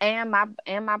right. and my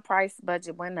price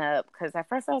budget went up because at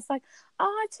first I was like, oh,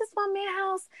 I just want me a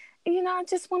house. I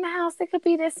just want a house. It could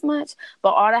be this much, but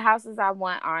all the houses I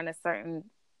want are in a certain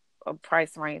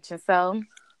price range, and so,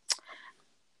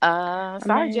 I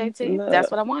sorry, mean, JT,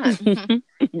 that's look. what I want.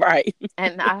 Right.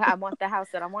 And I want the house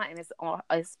that I want, and it's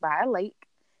by a lake,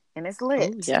 and it's Oh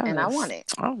lit, and I want yes.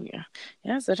 it. Oh yeah.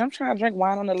 Yes, bitch. I'm trying to drink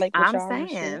wine on the lake with I'm y'all and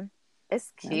shit. saying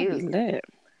it's That'll be cute. lit.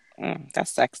 That's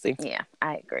sexy. Yeah,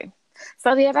 I agree.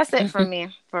 So yeah, that's it for me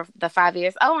for the 5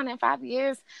 years. Oh, and in 5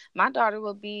 years, my daughter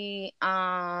will be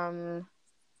 17,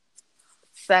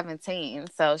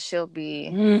 so she'll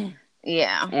be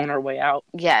yeah. On her way out.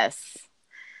 Yes.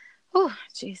 Oh,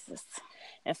 Jesus.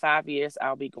 In 5 years,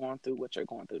 I'll be going through what you're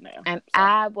going through now. And So,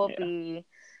 I will be.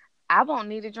 I won't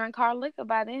need to drink hard liquor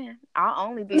by then. I'll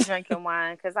only be drinking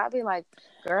wine because I'll be like,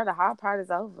 girl, the hard part is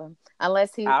over.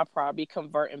 Unless he. I'll probably be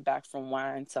converting back from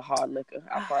wine to hard liquor.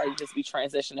 I'll probably just be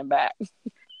transitioning back.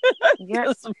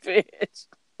 Yeah. Bitch.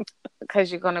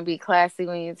 Because you're going to be classy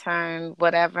when you turn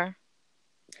whatever.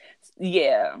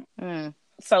 Yeah. Mm.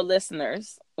 So,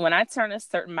 listeners, when I turn a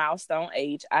certain milestone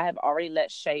age, I have already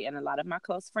let Shay and a lot of my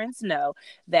close friends know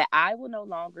that I will no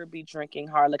longer be drinking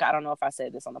hard liquor. I don't know if I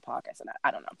said this on the podcast or not.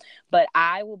 I don't know. But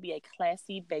I will be a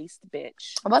classy-based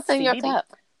bitch. What's in your CBD.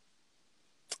 cup?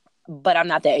 But I'm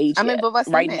not that age I mean, yet. but what's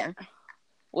right in there? now.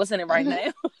 What's in it right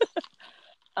now?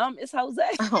 It's Jose.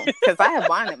 Because I have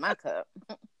wine in my cup.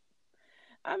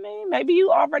 I mean, maybe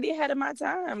you already ahead of my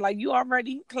time. Like, you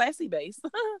already classy based.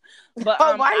 But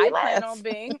why I you plan laugh? on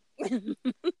being.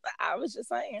 I was just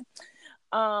saying.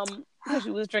 Because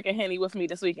you was drinking Henny with me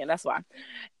this weekend. That's why.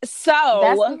 So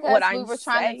That's because what we I'm were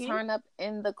trying to turn up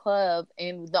in the club,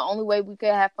 and the only way we could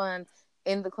have fun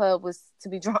in the club was to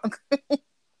be drunk.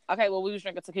 Okay, well, we was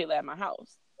drinking tequila at my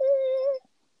house.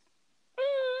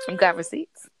 You got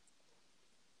receipts?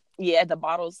 Yeah, the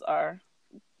bottles are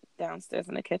downstairs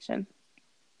in the kitchen.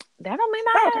 That don't mean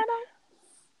I had them.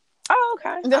 Oh,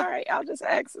 okay. All right. I'll just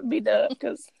ask B-Dub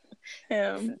because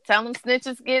Tell them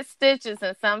snitches get stitches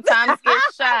and sometimes get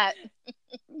shot.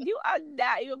 You are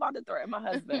not. You're about to threaten my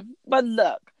husband. But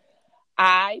look,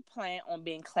 I plan on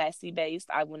being classy based.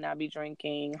 I will not be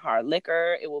drinking hard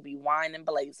liquor. It will be wine and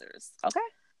blazers. Okay?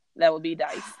 That will be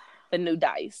Dice. The new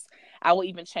Dice. I will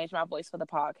even change my voice for the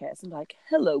podcast. I'm like,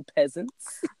 hello,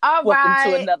 peasants. All Welcome right.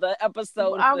 to another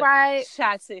episode All of right.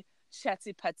 Chatty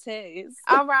Pates.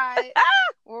 All right.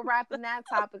 We're wrapping that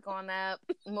topic on up.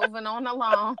 Moving on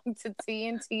along to T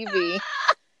and TV.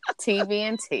 TV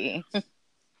and T.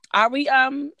 Are we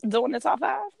doing the top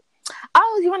 5?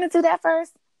 Oh, you want to do that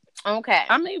first? Okay.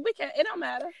 I mean, we can. It don't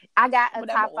matter. I got a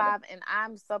Whatever top order. 5, and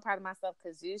I'm so proud of myself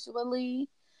because usually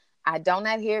I don't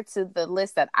adhere to the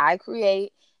list that I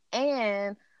create.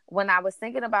 And when I was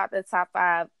thinking about the top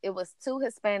 5, it was 2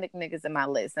 Hispanic niggas in my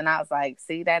list, and I was like,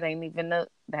 "See, that ain't even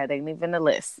the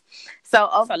list."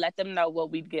 So let them know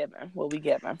what we giving.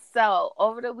 So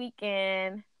over the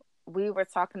weekend, we were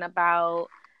talking about,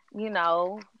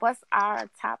 what's our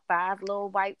top 5 little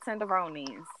white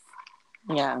tenderonis.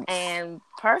 Yeah. And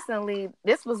personally,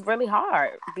 this was really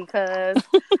hard because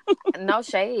no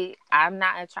shade, I'm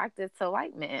not attracted to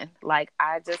white men. Like,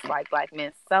 I just like black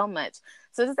men so much.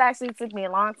 So this actually took me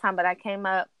a long time, but I came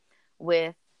up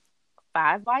with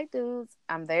 5 white dudes.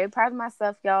 I'm very proud of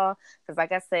myself, y'all, because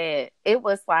like I said, it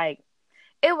was a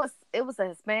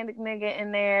Hispanic nigga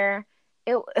in there.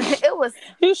 It was.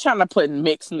 He was trying to put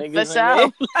mixed niggas For in sure.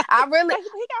 there. I really. He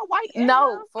got white.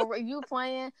 No, for you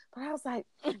playing, but I was like,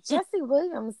 Jesse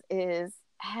Williams is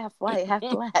half white, half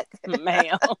black.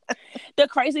 Ma'am. The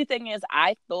crazy thing is,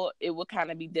 I thought it would kind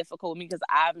of be difficult with me because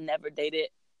I've never dated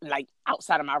like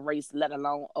outside of my race, let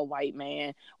alone a white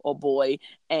man or boy,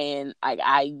 and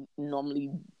I normally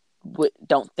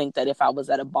don't think that if I was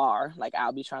at a bar, like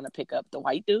I'll be trying to pick up the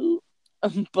white dude,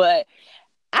 but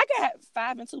I got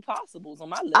 5 and 2 possibles on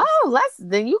my list. Oh,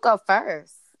 then you go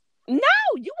first. No,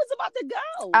 you was about to go.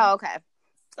 Oh, okay.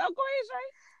 So go ahead, Shay.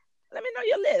 Let me know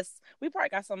your list. We probably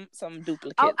got some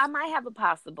duplicates. Oh, I might have a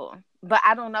possible, but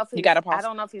I don't know if you got a possible. I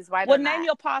don't know if he's white or not. Name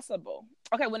your possible.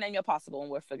 Okay, well, name your possible,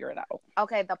 and we'll figure it out.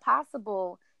 Okay, the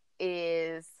possible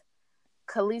is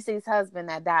Khaleesi's husband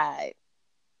that died.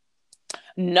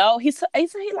 No, isn't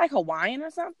he like Hawaiian or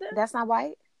something? That's not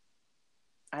white?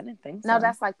 I didn't think so. No,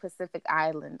 that's like Pacific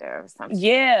Islander or something.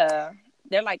 Yeah.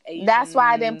 They're like Asian. That's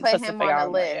why I didn't put Pacific him on the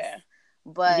list. Yeah.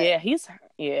 But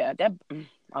yeah,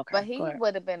 Okay, But go he ahead.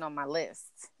 would have been on my list.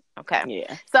 Okay.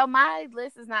 Yeah, So my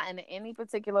list is not in any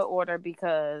particular order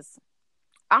because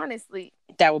honestly,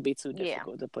 that would be too yeah.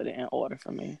 difficult to put it in order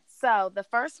for me. So the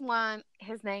first one,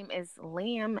 his name is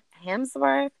Liam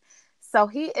Hemsworth. So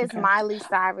he is Okay. Miley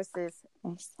Cyrus's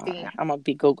I'm sorry. fiance. I'm gonna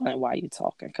be googling while you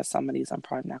talking because some of these I'm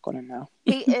probably not gonna know.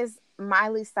 He is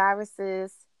Miley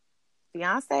Cyrus's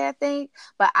fiance, I think.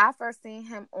 But I first seen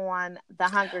him on The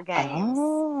Hunger Games.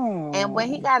 And when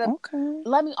he Oh, got a, okay.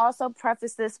 let me also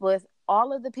preface this with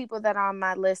all of the people that are on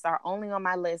my list are only on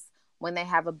my list when they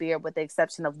have a beard, with the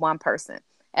exception of one person.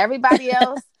 Everybody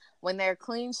else, when they're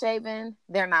clean shaven,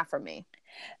 they're not for me.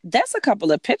 That's a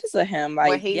couple of pictures of him, Where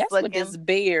like he's yes, with this looking,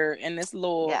 beard and this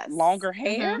little yes. longer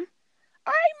hair. Mm-hmm.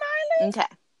 All right, Miley. Okay.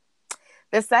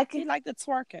 The He second, like the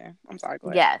twerking. I'm sorry. Go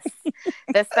ahead. yes.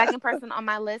 The second person on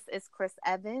my list is Chris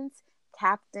Evans,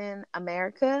 Captain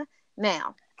America.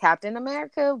 Now, Captain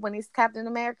America, when he's Captain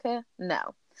America,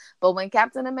 no. But when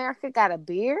Captain America got a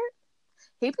beard,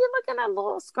 he be looking a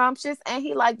little scrumptious, and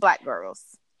he like black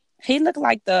girls. He looked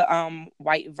like the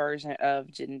white version of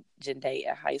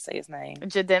Jendaya. How you say his name?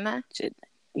 Jadena?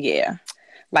 Yeah.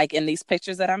 Like in these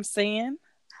pictures that I'm seeing.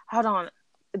 Hold on.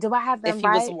 Do I have If them he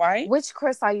was right? white. Which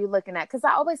Chris are you looking at? Because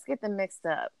I always get them mixed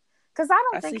up. Because I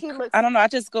don't think he looks. I don't know. I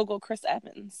just Googled Chris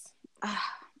Evans.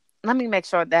 Let me make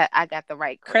sure that I got the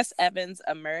right Chris Evans,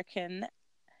 American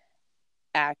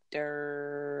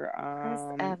actor, Chris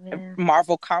Evans.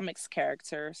 Marvel Comics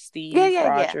character, Steve Yeah.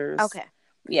 Rogers. Okay.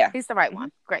 Yeah. He's the right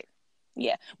one. Great.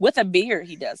 Yeah. With a beard,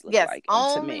 he does look Yes, like to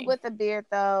only me. with a beard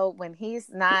though. When he's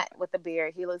not with a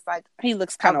beard, he looks like He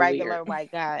looks a kind of regular weird.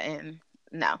 white guy. And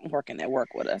no, Working at work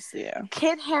with us, yeah.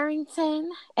 Kit Harington,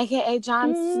 aka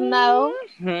Jon Snow.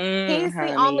 He's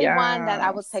the only one that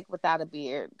I would take without a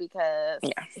beard because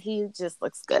he just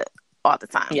looks good all the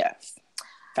time. Yes.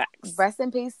 Facts. Rest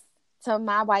in peace to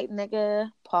my white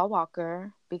nigga, Paul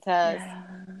Walker, because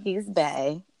he's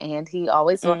bae and he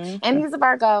always will. And he's a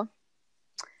Virgo.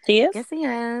 He is? Yes, he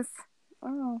is.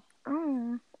 Oh.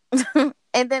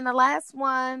 And then the last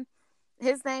one,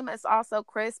 his name is also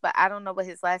Chris, but I don't know what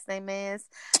his last name is.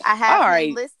 I have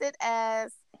him listed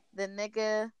as the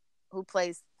nigga who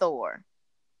plays Thor.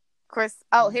 Chris.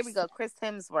 Oh, here we go. Chris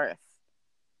Hemsworth.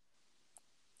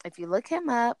 If you look him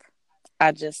up,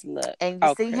 I just look, and you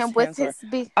see Chris him with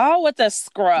Hemsworth. his with the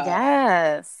scrub.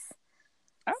 Yes.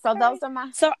 Okay. So those are my.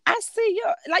 So I see you.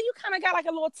 Like you kind of got like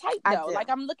a little type though. I do. Like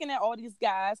I'm looking at all these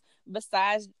guys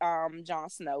besides Jon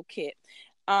Snow, Kit.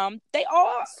 They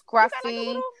all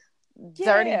scruffy,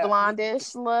 dirty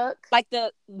blondish look. Like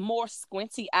the more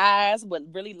squinty eyes with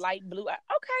really light blue eyes.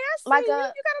 Okay, I see. Like you got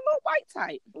a little white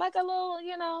type. Like a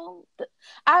little,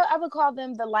 I would call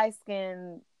them the light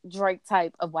skinned Drake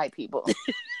type of white people.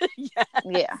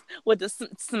 Yeah. With the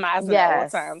smiles at all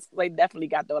times. They definitely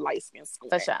got the light skin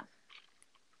squint. For sure.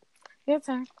 Your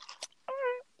turn. All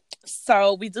right.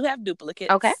 So we do have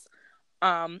duplicates. Okay.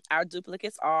 Our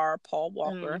duplicates are Paul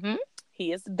Walker. Mm-hmm.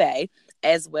 He is bae,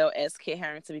 as well as Kit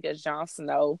Harington, because Jon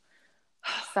Snow.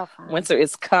 So fun. Winter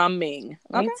is coming.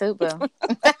 Me too, boo.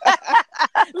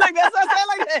 Like that's what I say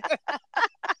like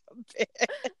that.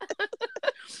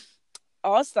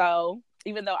 Also,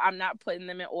 even though I'm not putting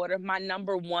them in order, my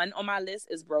number one on my list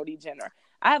is Brody Jenner.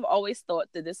 I have always thought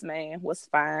that this man was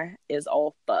fine as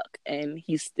all fuck, and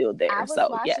he's still there. I was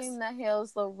watching The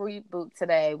Hills the reboot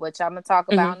today, which I'm gonna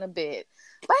talk about in a bit.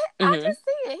 But I just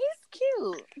see it. He's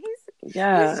cute. He's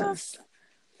just...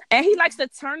 and he likes to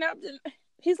turn up.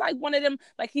 He's like one of them.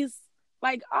 Like he's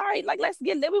like, all right, like let's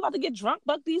get lit. We about to get drunk,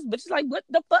 buck these bitches. Like what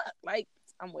the fuck? Like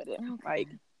I'm with it. Okay. Like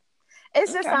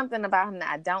it's just something about him that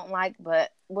I don't like, but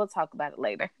we'll talk about it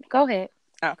later. Go ahead.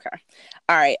 Okay.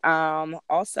 All right.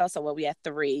 Also, so what we had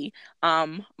 3.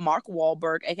 Mark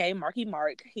Wahlberg, aka Marky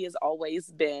Mark. He has always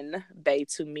been bae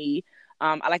to me.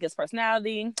 I like his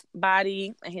personality,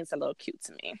 body, and he's a little cute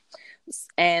to me.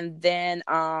 And then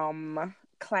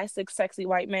classic sexy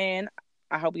white man.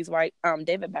 I hope he's white.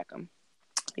 David Beckham.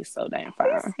 He's so damn fine.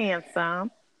 He's handsome.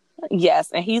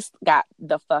 Yes, and he's got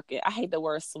the fucking, I hate the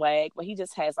word swag, but he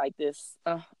just has like this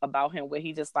about him where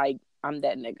he just like, I'm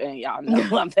that nigga and y'all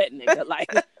know I'm that nigga.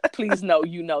 Like, please know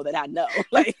you know that I know.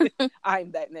 Like,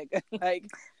 I'm that nigga. Like,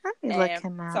 look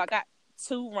him up. So I got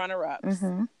 2 runner-ups.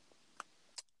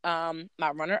 Mm-hmm.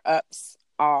 My runner-ups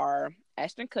are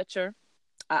Ashton Kutcher.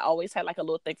 I always had like a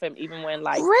little thing for him, even when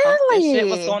like shit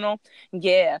was going on.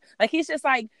 Yeah, like he's just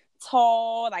like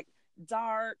tall, like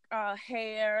dark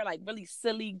hair, like really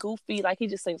silly, goofy. Like he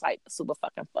just seems like super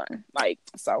fucking fun. Like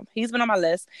so, he's been on my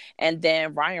list. And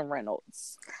then Ryan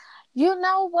Reynolds. You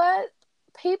know what?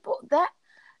 People that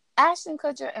Ashton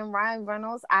Kutcher and Ryan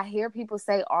Reynolds, I hear people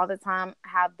say all the time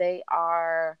how they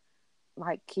are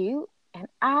like cute, and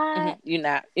I You're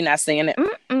not seeing it.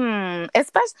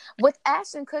 especially with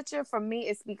Ashton Kutcher. For me,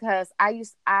 it's because I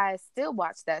still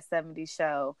watch that '70s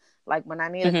show like when I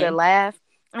need a good laugh.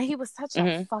 And he was such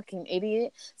a fucking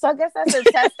idiot. So I guess that's a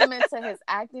testament to his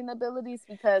acting abilities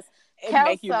because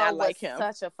Kelso was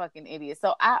such a fucking idiot.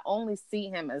 So I only see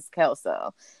him as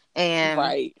Kelso. And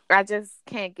I just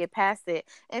can't get past it.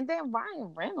 And then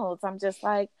Ryan Reynolds, I'm just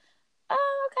like,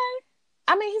 oh, okay.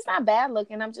 I mean, he's not bad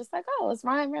looking. I'm just like, oh, it's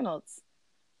Ryan Reynolds.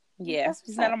 Yeah,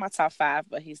 he's not on my top 5,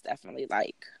 but he's definitely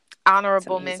like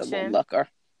honorable mention. Looker.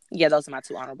 Yeah, those are my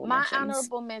 2 honorable mentions. My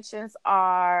honorable mentions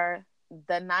are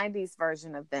the 90s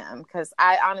version of them, because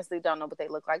I honestly don't know what they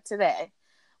look like today,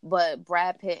 but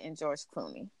Brad Pitt and George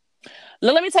Clooney.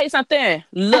 Look, let me tell you something.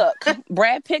 Look,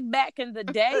 Brad Pitt back in the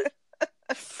day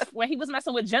when he was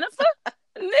messing with Jennifer,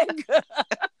 nigga.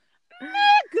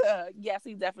 Yes,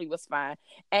 he definitely was fine.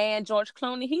 And George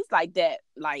Clooney, he's like that.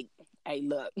 Like, hey,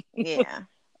 look, yeah,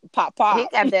 pop. He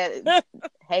got that.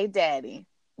 Hey, daddy.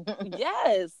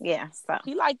 Yes. Yeah. So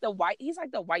he's like the white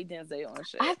Denzel and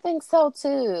shit. I think so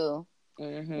too.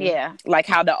 Yeah. Like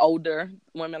how the older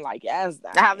women like as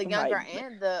that. How the younger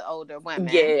and the older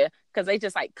women. Yeah. Because they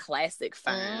just like classic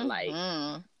fine. Like,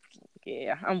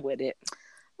 yeah, I'm with it.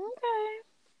 Okay.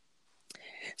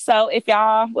 So if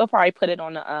y'all, we'll probably put it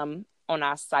on the on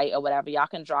our site or whatever. Y'all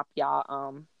can drop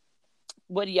y'all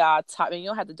what do y'all top? I mean, you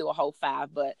don't have to do a whole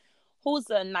 5, but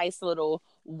who's a nice little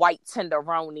white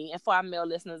tenderoni? And for our male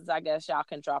listeners, I guess y'all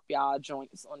can drop y'all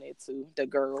joints on there too. The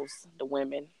girls, the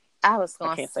women. I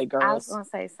can't say girls. I was going to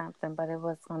say something, but it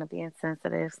was going to be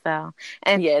insensitive. So,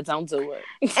 and yeah, don't do it.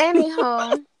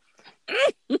 Anywho,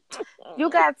 you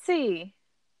got tea?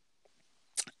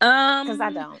 Because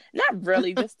I don't. Not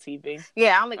really, just TV.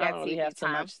 Yeah, I only got TV have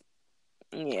time. Too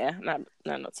much. Yeah, not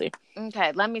no tea.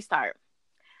 Okay, let me start.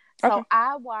 So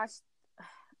I watched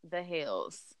The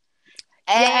Hills.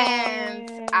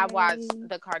 And I watched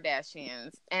The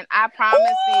Kardashians. And I promise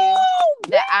you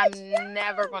that I'm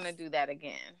never going to do that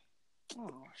again. Oh,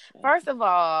 shit. First of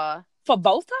all. For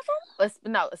both of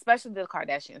them? No, especially The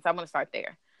Kardashians. I'm going to start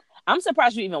there. I'm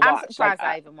surprised you even watched. I'm surprised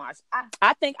I even watched.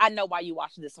 I think I know why you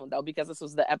watched this one, though, because this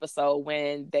was the episode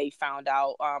when they found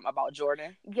out about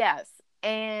Jordan. Yes.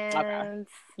 And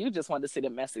you just wanted to see the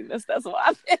messiness. That's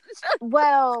why.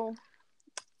 Well,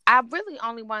 I really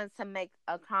only wanted to make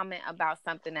a comment about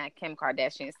something that Kim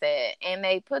Kardashian said. And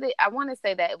they put it, I want to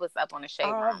say that it was up on the Shade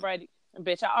Room.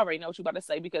 Bitch, I already know what you about to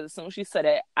say, because as soon as she said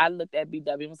that, I looked at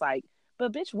BW and was like,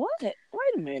 but bitch, what? Wait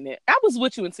a minute. I was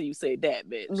with you until you said that,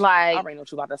 bitch. Like, I already know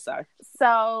what you about to say.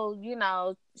 So,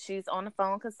 she's on the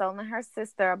phone consoling her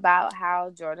sister about how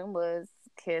Jordan was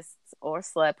kissed or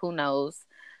slept, who knows.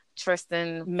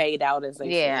 Tristan made out, as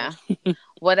they say.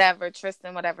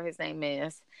 Tristan, whatever his name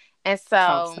is. And so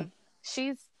Thompson.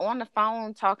 She's on the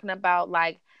phone talking about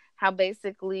like how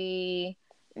basically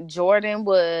Jordan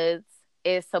Woods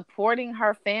is supporting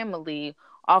her family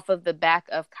off of the back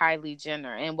of Kylie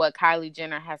Jenner and what Kylie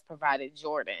Jenner has provided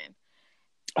Jordan.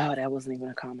 Oh, that wasn't even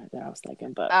a comment that I was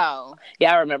thinking, but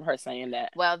yeah, I remember her saying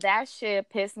that. Well, that shit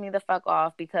pissed me the fuck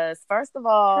off because first of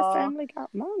all, her family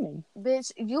got money.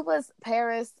 Bitch, you was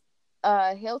Paris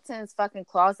Hilton's fucking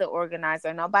closet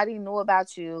organizer. Nobody knew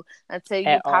about you until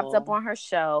you popped up on her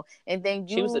show, and then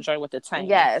she was the joint with the tank.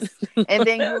 Yes, and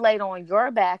then you laid on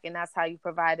your back, and that's how you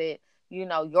provided,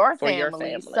 your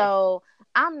family. So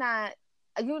I'm not.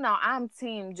 I'm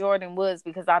team Jordan Woods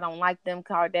because I don't like them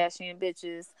Kardashian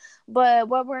bitches. But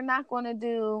what we're not going to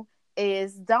do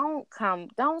is don't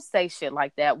say shit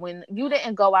like that when you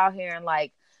didn't go out here and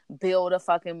like build a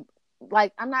fucking,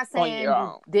 like, I'm not saying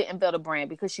you didn't build a brand,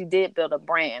 because you did build a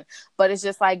brand, but it's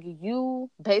just like you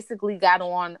basically got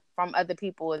on from other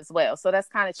people as well. So that's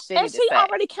kind of shitty. And she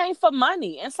already came for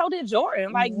money, and so did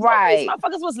Jordan. Like, right, these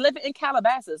motherfuckers was living in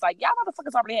Calabasas. Like, y'all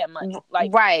motherfuckers already had money.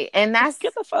 Like, right, and that's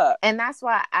get the fuck. And that's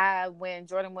why when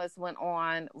Jordan went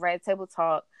on Red Table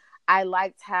Talk, I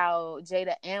liked how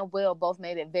Jada and Will both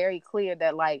made it very clear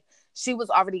that like she was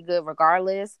already good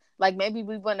regardless. Like maybe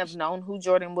we wouldn't have known who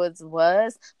Jordan Woods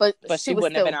was, but she was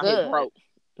still good. Broke.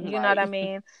 You know what I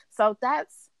mean? So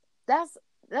that's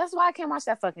why I can't watch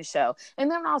that fucking show.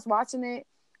 And then when I was watching it,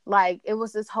 like it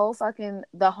was this whole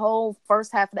the whole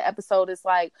first half of the episode is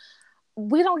like,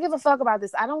 we don't give a fuck about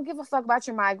this. I don't give a fuck about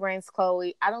your migraines,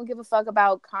 Chloe. I don't give a fuck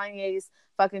about Kanye's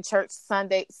fucking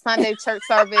Sunday church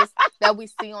service that we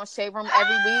see on Shade Room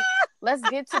every week. Let's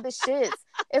get to the shits.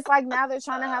 It's like now they're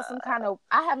trying to have some kind of.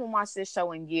 I haven't watched this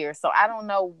show in years, so I don't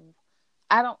know.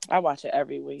 I watch it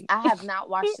every week. I have not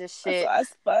watched this shit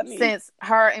since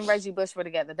her and Reggie Bush were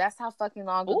together. That's how fucking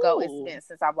long ago it's been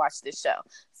since I watched this show.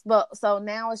 But so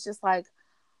now it's just like,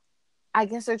 I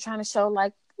guess they're trying to show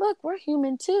like, look, we're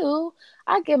human too.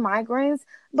 I get migraines,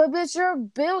 but bitch, you're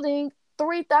building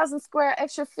 3,000 square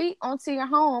extra feet onto your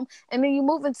home, and then you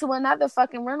move into another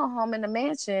fucking rental home in a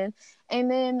mansion, and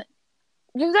then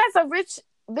you guys are rich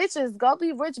bitches. Go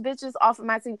be rich bitches off of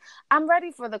my team. I'm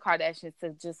ready for the Kardashians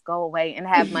to just go away and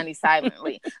have money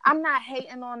silently. I'm not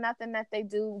hating on nothing that they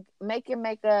do. Make your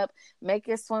makeup, make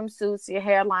your swimsuits, your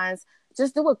hairlines.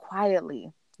 Just do it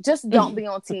quietly. Just don't be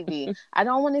on TV. I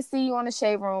don't want to see you on the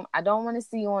Shade Room. I don't want to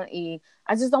see you on E.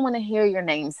 I just don't want to hear your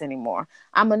names anymore.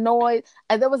 I'm annoyed.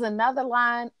 And there was another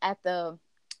line at the.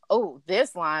 Oh,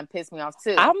 this line pissed me off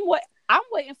too. I'm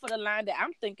waiting for the line that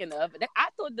I'm thinking of. I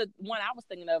thought the one I was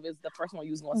thinking of is the first one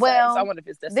you was going to say. So I wonder if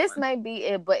it's this one. May be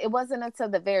it, but it wasn't until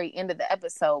the very end of the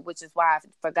episode, which is why I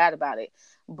forgot about it.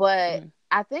 But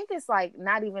I think it's like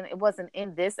not even, it wasn't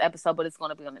in this episode, but it's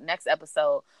going to be on the next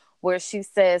episode where she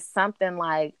says something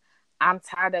like, I'm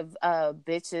tired of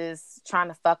bitches trying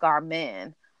to fuck our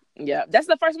men. Yeah, that's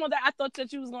the first one that I thought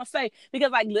that you was going to say.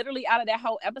 Because like literally out of that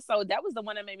whole episode, that was the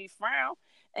one that made me frown.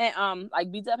 And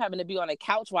like B-Dub happened to be on the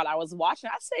couch while I was watching.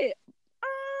 I said,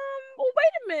 well,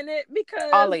 wait a minute, because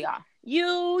all of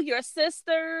y'all, your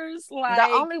sisters, like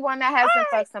the only one that hasn't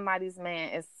fucked somebody's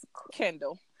man is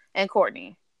Kendall and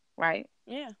Courtney, right?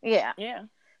 Yeah.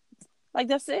 Like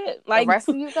that's it. Like the rest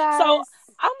of you guys. So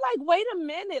I'm like, wait a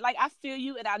minute. Like I feel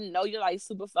you, and I know you're like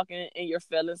super fucking in your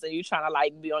feelings, and you trying to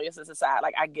like be on your sister's side.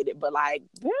 Like I get it, but like,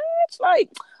 bitch, like,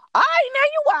 all right,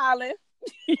 now you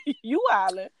wildin', you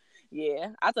wildin'. Yeah,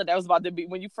 I thought that was about to be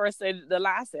when you first said the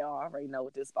lie. I said, "Oh, I already know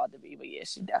what this is about to be." But yeah,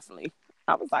 she definitely.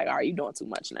 I was like, "All right, you doing too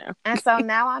much now." And so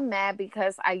now I'm mad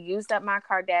because I used up my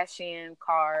Kardashian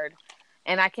card,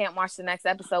 and I can't watch the next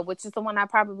episode, which is the one I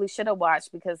probably should have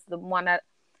watched because the one that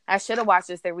I should have watched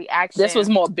is the reaction. This was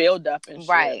more build up and shit.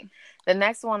 Right. The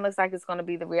next one looks like it's going to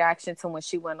be the reaction to when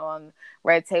she went on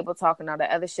Red Table talking all the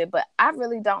other shit, but I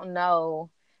really don't know.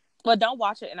 Well, don't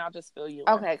watch it, and I'll just fill you.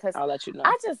 Okay, because I'll let you know.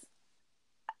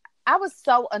 I was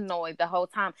so annoyed the whole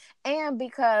time. And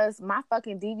because my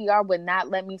fucking DVR would not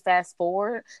let me fast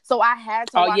forward. So I had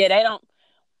to watch. Yeah, they don't.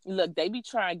 Look, they be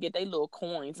trying to get their little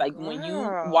coins. Like, when you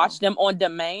watch them on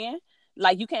demand,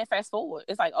 like, you can't fast forward.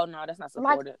 It's like, oh, no, that's not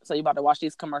supported. Like, so you about to watch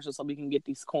these commercials so we can get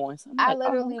these coins. I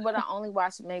literally would have only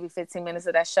watched maybe 15 minutes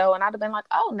of that show. And I'd have been like,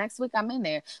 oh, next week I'm in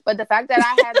there. But the fact that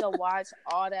I had to watch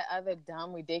all that other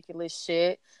dumb, ridiculous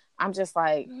shit, I'm just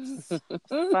like,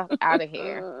 fuck out of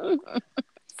here.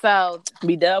 So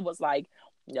B-Dub was like,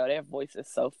 yo, their voice is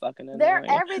so fucking annoying.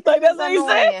 Everything like, that's what he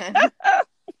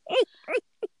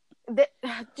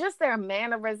said. Just their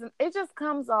mannerism, it just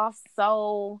comes off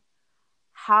so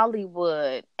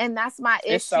Hollywood. And that's my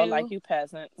issue. It's so like you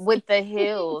peasants. With The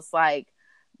Hills. Like,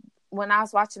 when I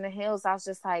was watching The Hills, I was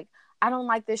just like, I don't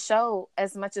like this show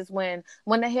as much as when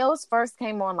The Hills first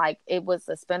came on, like, it was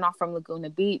a spinoff from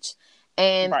Laguna Beach.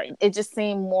 And it just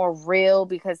seemed more real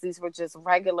because these were just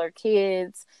regular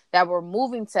kids that were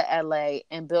moving to LA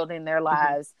and building their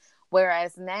lives.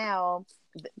 Whereas now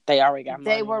they already got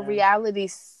money. They were reality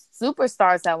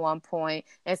superstars at one point.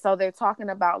 And so they're talking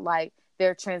about like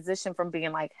their transition from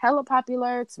being like hella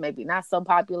popular to maybe not so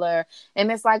popular.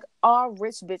 And it's like all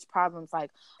rich bitch problems. Like,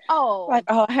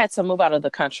 I had to move out of the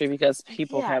country because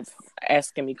people have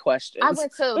asking me questions. I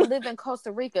went to live in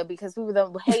Costa Rica because we were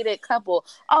the hated couple.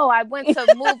 I went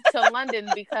to move to London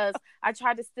because I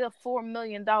tried to steal $4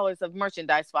 million of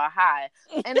merchandise while high.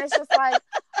 And it's just like,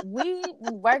 we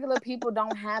regular people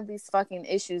don't have these fucking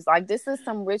issues. Like, this is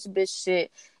some rich bitch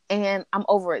shit. And I'm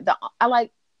over it.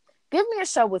 Give me a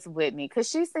show with Whitney because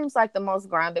she seems like the most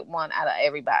grounded one out of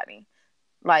everybody.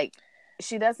 Like,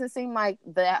 she doesn't seem like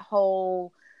that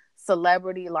whole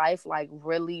celebrity life like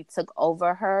really took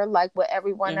over her like with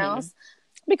everyone else.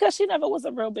 Because she never was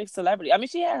a real big celebrity. I mean,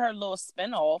 she had her little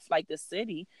spinoff like The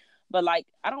City, but like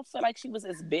I don't feel like she was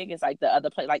as big as like the other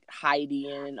play like Heidi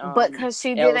and but because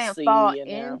she didn't fall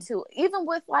into even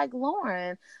with like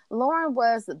Lauren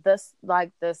was the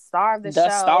star of the show,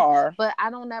 star. But I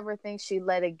don't ever think she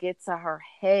let it get to her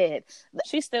head.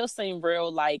 She still seemed real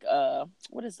like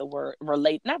what is the word,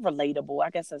 not relatable, I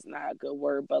guess that's not a good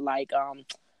word, but like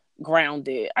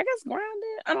grounded. I guess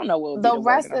grounded. I don't know what the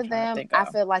rest of them. I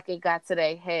feel like it got to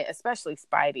their head, especially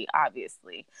Spidey,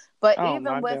 obviously. But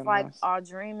even with like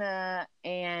Audrina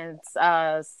and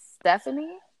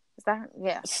Stephanie, is that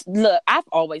Look, I've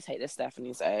always hated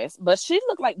Stephanie's ass, but she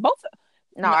looked like both.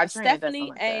 No,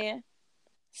 Stephanie and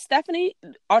Stephanie,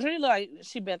 Audrina looked like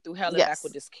she been through hell and back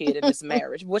with this kid in this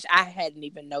marriage, which I hadn't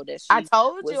even noticed. I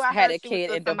told you I had a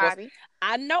kid and divorced.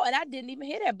 I know, and I didn't even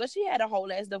hear that, but she had a whole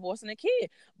ass divorce and a kid.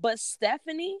 But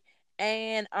Stephanie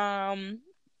and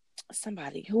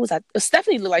somebody who was that?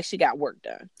 Stephanie looked like she got work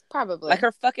done. Probably. Like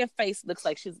her fucking face looks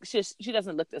like she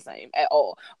doesn't look the same at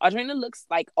all. Audrina looks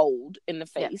like old in the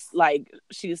face. Yes. Like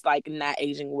she's like not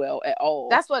aging well at all.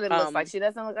 That's what it looks like. She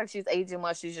doesn't look like she's aging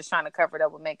well. She's just trying to cover it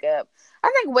up with makeup.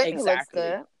 I think Whitney looks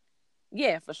good.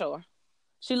 Yeah, for sure.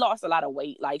 She lost a lot of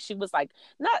weight. Like she was like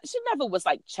she never was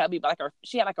like chubby, but like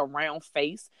she had like a round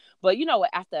face. But you know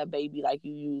what? After a baby, like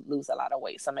you lose a lot of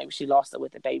weight. So maybe she lost it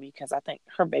with the baby because I think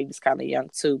her baby's kind of young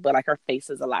too. But like her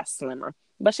face is a lot slimmer.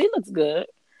 But she looks good.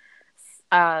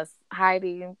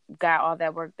 Heidi got all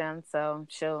that work done, so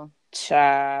she'll.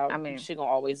 Child, I mean, she gonna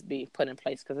always be put in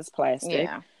place because it's plastic.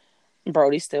 Yeah.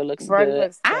 Brody still looks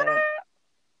good. I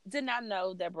did not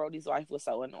know that Brody's wife was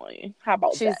so annoying. How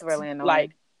about She's that? really annoying.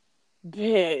 Like,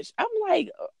 bitch, I'm like,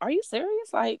 are you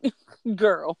serious? Like,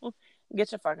 girl,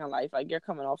 get your fucking life. Like, you're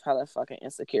coming off hella fucking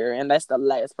insecure, and that's the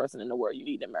last person in the world you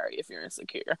need to marry if you're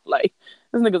insecure. Like,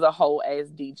 this nigga's a whole ass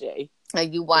DJ.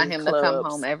 And you want him to come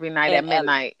home every night at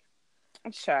midnight.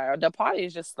 Child, the party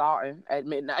is just starting at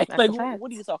midnight. That's like,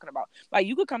 what are you talking about? Like,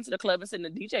 you could come to the club and sit in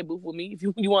the DJ booth with me if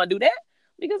you want to do that.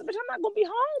 Because, bitch, I'm not gonna be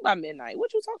home by midnight.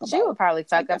 What you talking about? She would probably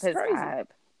fuck up his vibe.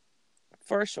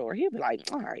 For sure. He'd be like,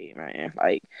 all right, man.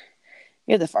 Like,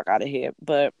 get the fuck out of here.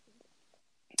 But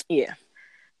yeah.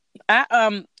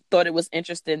 I thought it was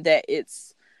interesting that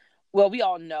we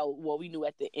all know, we knew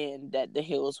at the end that The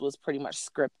Hills was pretty much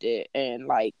scripted and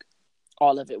like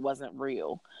all of it wasn't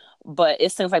real. But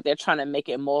it seems like they're trying to make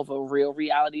it more of a real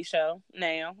reality show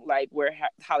now. Like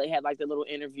how they had like the little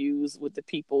interviews with the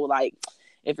people, like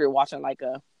if you're watching like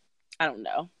I don't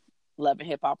know, Love and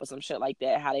Hip Hop or some shit like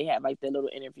that, how they had like the little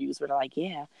interviews where they're like,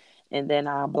 yeah, and then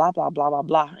blah, blah, blah, blah,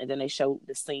 blah. And then they showed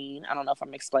the scene. I don't know if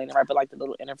I'm explaining right, but like the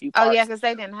little interview parts. Oh, yeah, because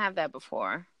they didn't have that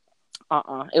before.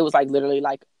 It was like literally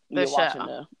like you're watching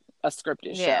a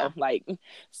scripted show. Like,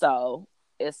 so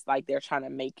it's like they're trying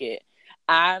to make it.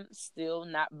 I'm still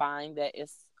not buying that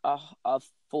it's a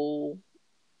full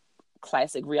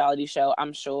classic reality show.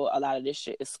 I'm sure a lot of this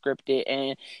shit is scripted,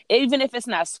 and even if it's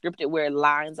not scripted where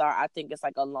lines are, I think it's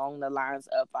like along the lines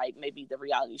of like maybe the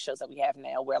reality shows that we have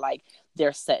now where like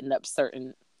they're setting up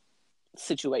certain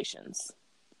situations,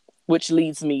 which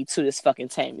leads me to this fucking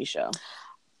Tammy show.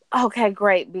 Okay,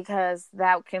 great, because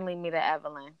that can lead me to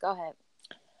Evelyn. Go ahead.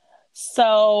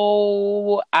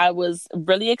 So I was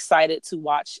really excited to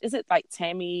watch. Is it like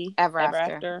Tammy Ever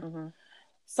After? Mm-hmm.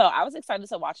 So I was excited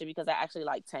to watch it because I actually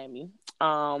like Tammy.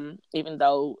 Even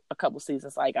though a couple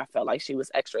seasons, like I felt like she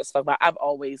was extra as fuck, but I've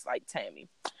always liked Tammy.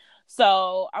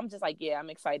 So I'm just like, yeah, I'm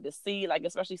excited to see, like,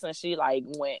 especially since she like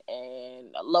went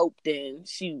and eloped and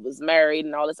she was married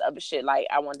and all this other shit. Like,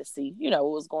 I wanted to see, what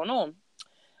was going on.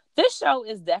 This show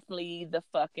is definitely the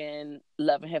fucking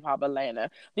Love and Hip Hop Atlanta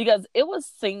because it was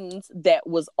scenes that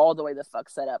was all the way the fuck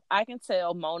set up. I can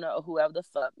tell Mona or whoever the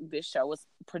fuck this show was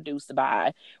produced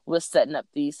by was setting up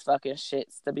these fucking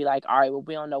shits to be like, all right, well,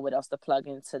 we don't know what else to plug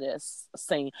into this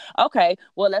scene. Okay,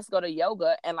 well, let's go to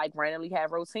yoga and like randomly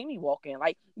have Rotimi walk in.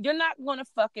 Like, you're not gonna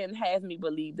fucking have me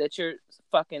believe that you're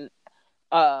fucking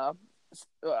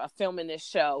filming this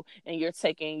show and you're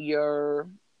taking your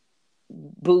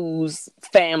booze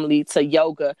family to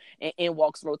yoga and in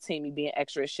walks Rotimi being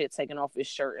extra as shit, taking off his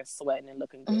shirt and sweating and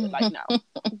looking good. Like,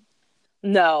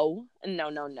 no.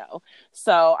 No.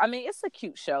 So I mean, it's a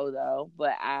cute show though,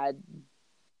 but I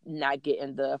not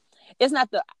getting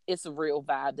it's a real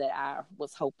vibe that I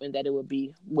was hoping that it would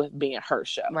be with being her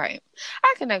show. Right.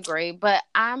 I can agree, but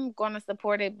I'm going to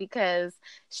support it because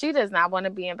she does not want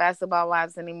to be in Basketball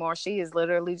Wives anymore. She is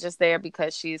literally just there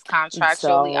because she's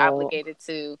contractually obligated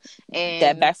to. And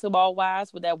that Basketball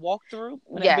Wives with that walkthrough,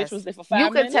 when that bitch was there for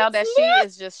 5 minutes. You could tell that she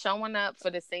is just showing up for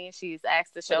the scene she's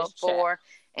asked to show for,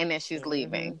 and then she's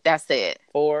leaving. That's it.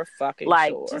 For fucking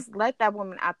sure. Just let that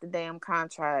woman out the damn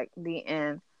contract. The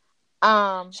end.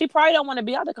 She probably don't want to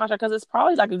be out the contract because it's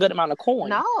probably like a good amount of coin.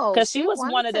 No, because she was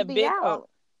one of the big.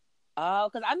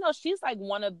 Because I know she's like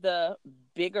one of the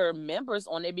bigger members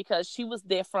on it because she was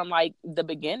there from like the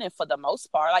beginning for the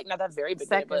most part, like not that very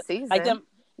beginning, but season. Like them.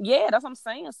 Yeah, that's what I'm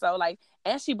saying. So like,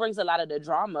 and she brings a lot of the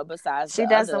drama. Besides, she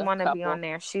doesn't want to be on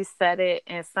there. She said it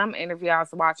in some interview I was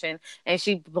watching, and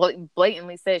she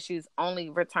blatantly said she's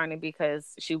only returning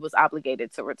because she was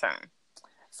obligated to return.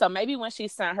 So maybe when she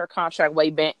signed her contract way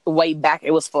back,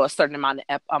 it was for a certain amount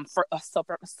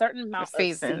of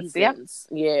seasons. Yep.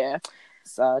 Yeah.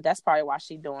 So that's probably why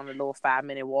she's doing a little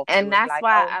 5-minute walk. And that's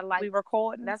why I like we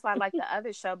recording. That's why I like the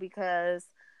other show because,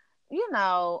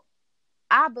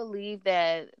 I believe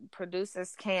that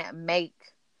producers can't make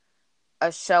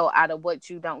a show out of what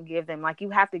you don't give them. Like, you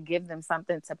have to give them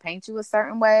something to paint you a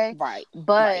certain way. Right.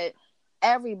 But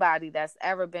everybody that's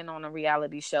ever been on a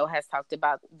reality show has talked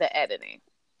about the editing.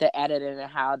 The editing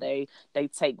and how they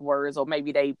take words, or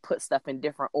maybe they put stuff in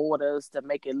different orders to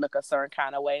make it look a certain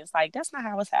kind of way. It's like, that's not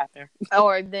how it's happening.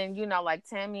 Or then, like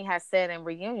Tammy has said in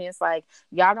reunions, like,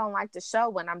 y'all don't like the show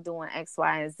when I'm doing X,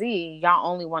 Y, and Z.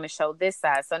 Y'all only want to show this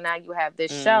side. So now you have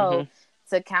this show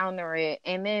to counter it.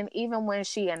 And then even when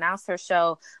she announced her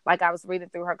show, like, I was reading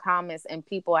through her comments, and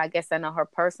people, I guess I know her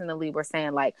personally, were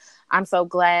saying, like, I'm so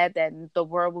glad that the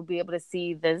world will be able to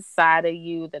see this side of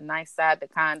you, the nice side, the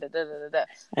kind of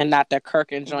and not the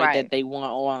Kirk and joint that they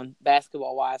want on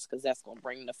Basketball Wives, because that's gonna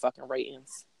bring the fucking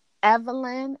ratings.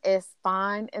 Evelyn is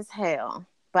fine as hell,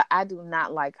 but I do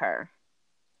not like her.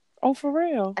 Oh, for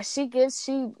real? She gives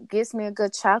me a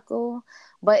good chuckle,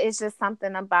 but it's just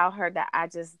something about her that I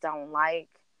just don't like.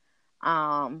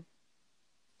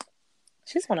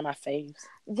 She's one of my faves.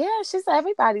 Yeah, she's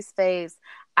everybody's faves.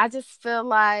 I just feel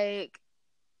like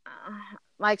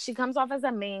she comes off as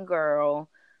a mean girl,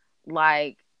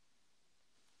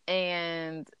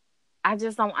 and I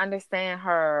just don't understand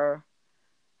her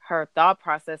thought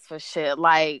process for shit.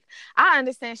 Like, I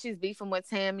understand she's beefing with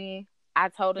Tammy. I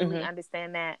totally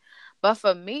understand that. But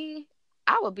for me,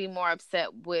 I would be more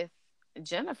upset with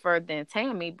Jennifer than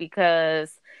Tammy,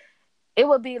 because it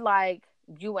would be like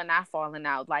you and I falling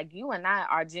out. Like, you and I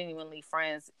are genuinely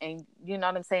friends, and you know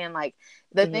what I'm saying? Like,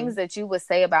 the things that you would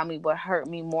say about me would hurt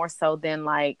me more so than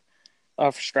like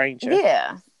a stranger.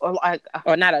 Yeah. Or like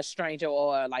or not a stranger,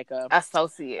 or like a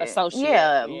associate.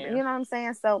 Yeah. You know what I'm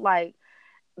saying? So like,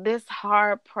 this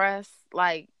hard press,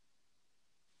 like,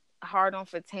 hard on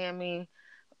for Tammy,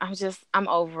 I'm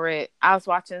over it. I was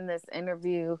watching this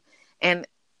interview, and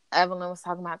Evelyn was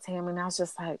talking about Tammy, and I was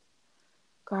just like,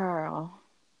 girl,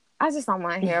 I just don't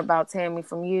want to hear about Tammy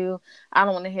from you. I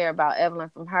don't want to hear about Evelyn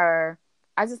from her.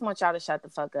 I just want y'all to shut the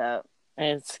fuck up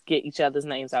and get each other's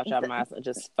names out your mouths and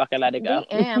just fucking let it go.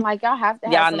 And like, y'all have to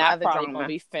have some other drama. Gonna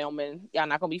be filming. Y'all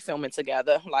not gonna be filming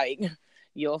together. Like,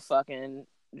 your fucking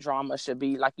drama should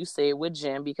be, like you said, with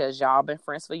Jen, because y'all been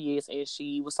friends for years, and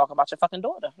she was talking about your fucking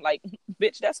daughter. Like,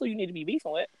 bitch, that's who you need to be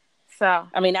beefing with. So,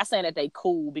 I mean, not saying that they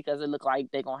cool because it looked like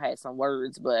they gonna have some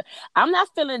words, but I'm not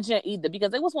feeling Jen either,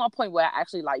 because there was one point where I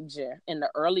actually liked Jen in the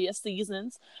earlier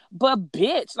seasons. But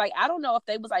bitch, like, I don't know if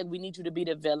they was like, we need you to be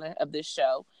the villain of this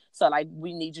show, so like,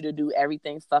 we need you to do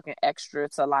everything fucking extra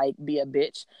to like be a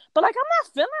bitch. But like, I'm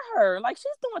not feeling her. Like, she's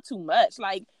doing too much.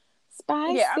 Like,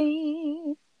 spicy. Yeah,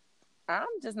 I'm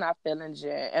just not feeling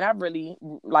Jen, and I really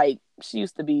like. She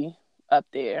used to be up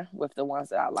there with the ones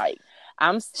that I like.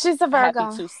 She's a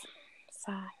Virgo, so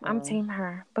I'm team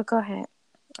her. But go ahead.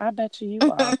 I bet you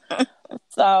are.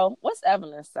 So, what's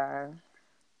Evelyn's sign?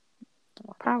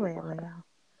 Probably a Leo.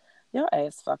 Your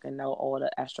ass fucking know all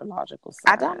the astrological signs.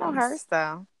 I don't know hers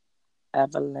though.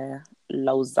 Evelyn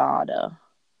Lozada.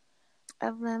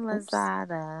 Evelyn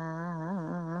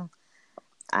Lozada.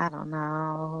 I don't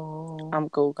know. I'm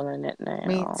Googling it now.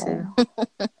 Me too.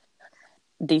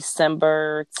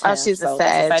 December 10th. Oh, she's a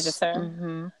Sagittarius.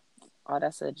 Mm-hmm. Oh,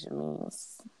 that's a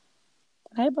James.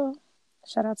 Hey, boo.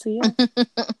 Shout out to you.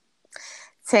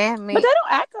 Tammy. But they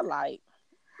don't act alike.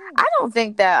 I don't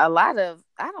think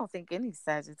any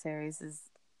Sagittarius is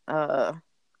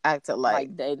act alike.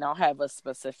 Like, they don't have a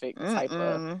specific type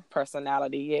of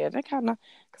personality. Yeah, they kind of,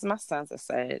 because my son's a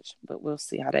Sag, but we'll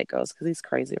see how that goes, because he's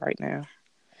crazy right now.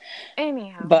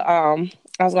 Anyhow. But I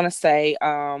was gonna say,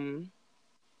 I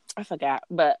forgot.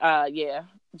 But yeah,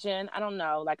 Jen, I don't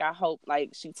know. Like, I hope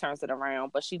like she turns it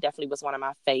around, but she definitely was one of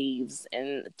my faves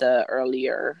in the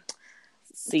earlier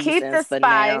seasons. Keep the but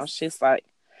spice. Now she's like,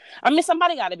 I mean,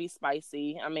 somebody got to be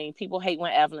spicy. I mean, people hate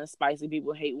when Evelyn's spicy.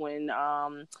 People hate when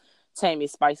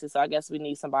Tammy's spicy. So I guess we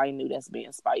need somebody new that's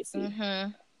being spicy. Mm-hmm.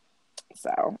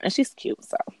 So, and she's cute.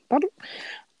 So,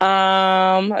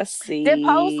 let's see. Did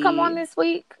Pose come on this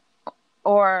week?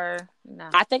 Or no?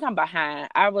 I think I'm behind.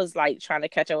 I was like trying to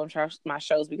catch up on my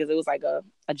shows because it was like a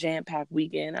jam-packed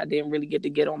weekend. I didn't really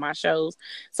get on my shows.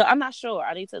 So I'm not sure.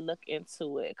 I need to look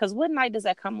into it. Because what night does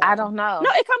that come on? I don't know. No,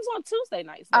 it comes on Tuesday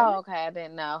nights. Oh, okay. I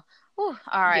didn't know. Whew,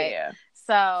 all right. Yeah.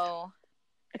 So.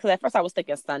 Because at first I was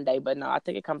thinking Sunday, but no, I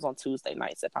think it comes on Tuesday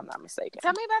nights if I'm not mistaken.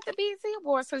 Tell me about the BET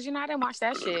Awards, because you know I didn't watch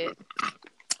that shit.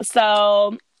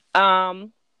 So,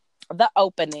 the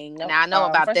opening. Now I know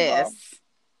about this.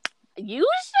 You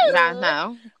should. I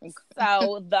know.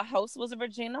 So the host was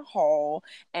Regina Hall,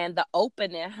 and the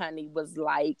opening, honey, was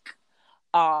like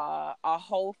a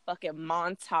whole fucking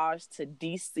montage to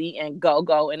DC and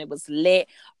Go-Go, and it was lit.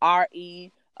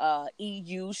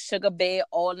 EU, Sugar Bear,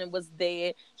 all of them was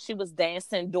there. She was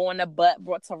dancing, doing the butt,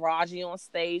 brought Taraji on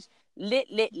stage.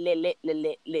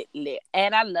 lit.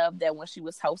 And I love that when she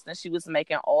was hosting, she was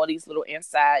making all these little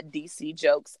inside DC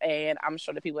jokes. And I'm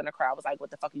sure the people in the crowd was like,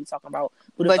 what the fuck are you talking about?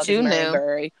 Who the fuck is Marion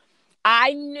Barry?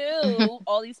 I knew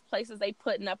all these places they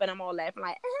putting up, and I'm all laughing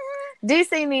like,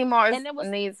 DC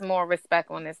needs more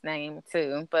respect on his name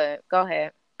too. But go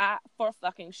ahead. For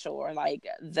fucking sure. Like,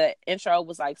 the intro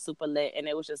was like super lit, and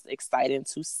it was just exciting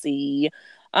to see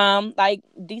like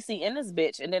DC in this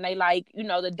bitch. And then they like,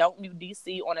 the Don't Mute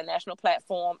DC on a national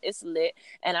platform. It's lit.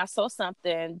 And I saw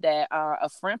something that a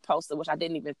friend posted, which I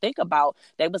didn't even think about.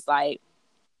 They was like,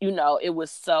 it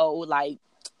was so like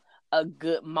a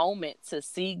good moment to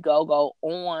see Go-Go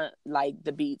on like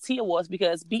the BET Awards,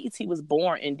 because BET was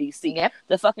born in DC. Yep.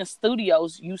 The fucking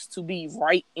studios used to be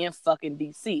right in fucking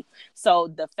DC. So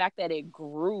the fact that it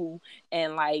grew,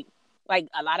 and like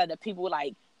a lot of the people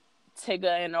like Tigger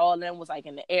and all of them was like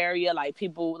in the area, like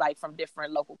people like from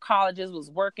different local colleges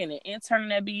was working and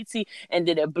interning at BET, and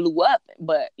then it blew up.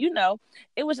 But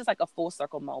it was just like a full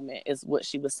circle moment, is what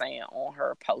she was saying on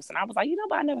her post. And I was like,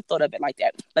 but I never thought of it like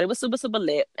that. But it was super, super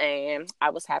lit, and I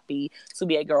was happy to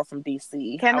be a girl from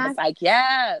DC. I was like,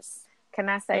 yes. Can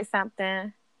I say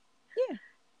something? Yeah.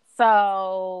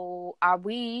 So are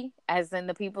we, as in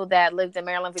the people that lived in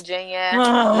Maryland, Virginia,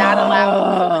 not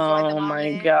allowed to enjoy the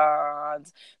moment? Oh my God.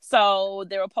 So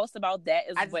there were posts about that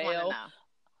as well.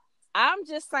 I'm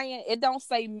just saying, it don't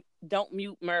say don't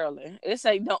mute Maryland. It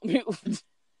say don't mute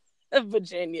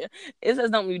Virginia. It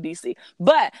says don't mute DC.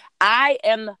 But I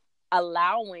am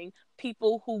allowing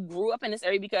people who grew up in this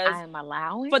area, because I am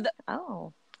allowing?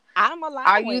 I'm allowing.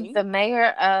 Are you the mayor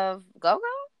of Go-Go?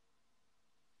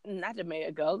 Not the mayor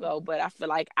of Go-Go, but I feel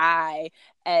like I,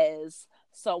 as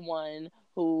someone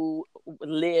who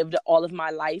lived all of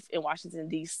my life in Washington,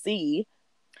 D.C.,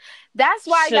 that's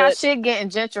why y'all shit getting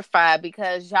gentrified,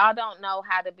 because y'all don't know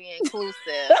how to be inclusive.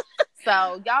 So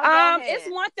y'all go ahead. It's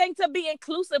one thing to be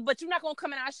inclusive, but you're not gonna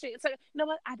come in our shit and say,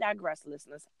 I digress,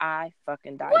 listeners. I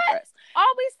fucking digress. What?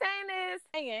 All we saying is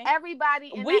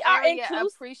everybody in the area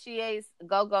appreciates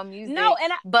go-go music. No,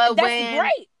 and that's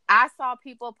great. I saw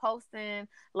people posting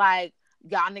like,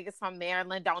 y'all niggas from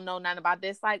Maryland don't know nothing about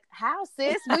this. Like, how,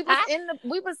 sis?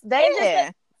 We was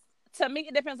there. To me,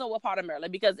 it depends on what part of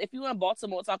Maryland, because if you in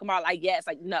Baltimore talking about like, yes,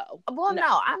 like, no. Well,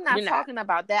 no, I'm not talking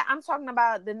about that. I'm talking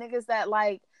about the niggas that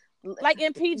like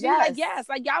in PG, yes. Like, yes,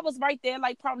 like y'all was right there,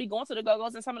 like probably going to the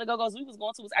Go-Go's, and some of the Go-Go's we was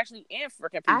going to was actually in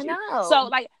freaking PG. I know. So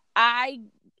like, I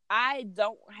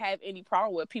don't have any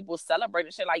problem with people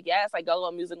celebrating shit like, yes, like Go-Go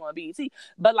music on BET,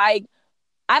 but like,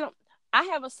 I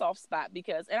have a soft spot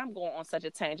because, and I'm going on such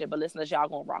a tangent, but listeners, y'all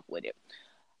gonna rock with it.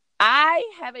 I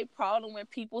have a problem when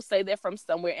people say they're from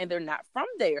somewhere and they're not from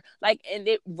there. Like, and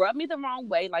it rubbed me the wrong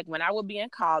way. Like when I would be in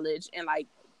college, and like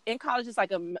in college, it's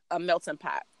like a melting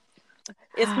pot.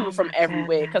 It's people from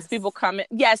everywhere, because people come in.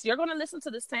 Yes, you're going to listen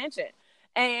to this tangent.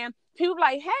 And people be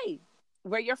like, hey,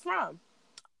 where you're from?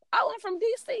 Oh, I'm from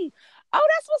DC. Oh,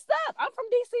 that's what's up. I'm from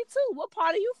DC too. What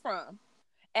part are you from?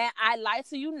 And I lie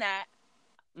to you not,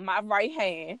 my right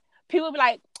hand. People be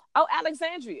like, oh,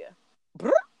 Alexandria.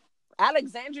 Brr.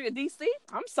 Alexandria, DC?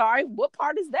 I'm sorry. What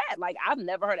part is that? Like, I've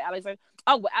never heard of Alexandria.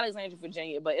 Oh, well, Alexandria,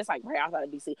 Virginia, but it's like right outside of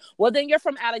DC. Well, then you're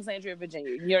from Alexandria,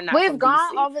 Virginia. You're not. We've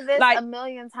gone DC. over this like, a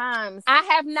million times. I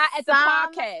have not at the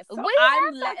podcast. So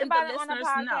I'm letting the listeners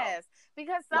know.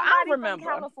 Because somebody from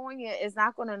California is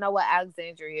not going to know what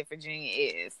Alexandria, Virginia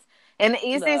is. And the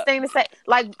easiest thing to say,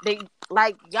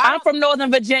 y'all. I'm from Northern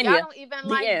Virginia. Y'all don't even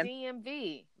like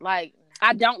DMV. Like,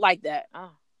 I don't like that. Oh,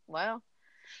 well.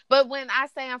 But when I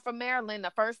say I'm from Maryland,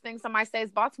 the first thing somebody says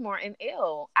is Baltimore, and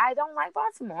I don't like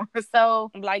Baltimore.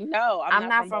 So I'm like, no, I'm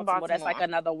not from Baltimore. That's like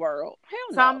another world. Hell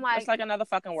no. So I'm like, it's like another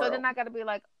fucking world. So then I got to be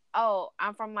like, oh,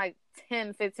 I'm from like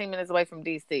 10, 15 minutes away from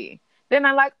DC. Then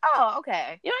I'm like, oh,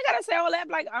 okay. You ain't got to say all that.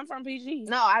 Like, I'm from PG.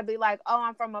 No, I'd be like, oh,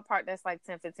 I'm from a part that's like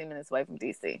 10, 15 minutes away from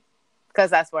DC. Because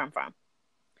that's where I'm from.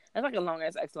 That's like a long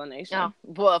ass explanation. No.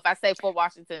 Well, if I say Fort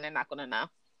Washington, they're not going to know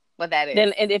what that is.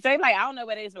 Then, and if they like, I don't know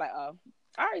what it is, like, oh.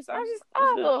 All right, so just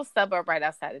a little suburb right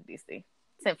outside of DC.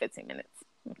 10, 15 minutes.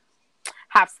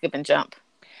 Hop, skip, and jump.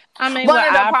 I mean, one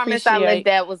of the apartments I lived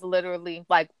at was literally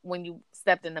like when you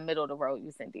stepped in the middle of the road, you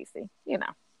was in DC,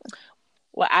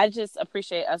 Well, I just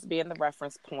appreciate us being the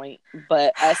reference point,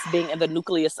 but us being in the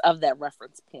nucleus of that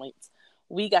reference point,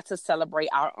 we got to celebrate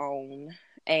our own,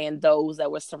 and those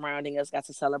that were surrounding us got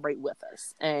to celebrate with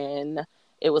us. And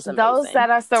it was amazing. Those that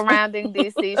are surrounding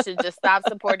DC should just stop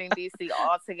supporting DC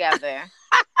altogether.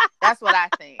 That's what I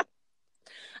think.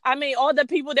 I mean, all the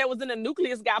people that was in the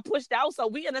nucleus got pushed out, so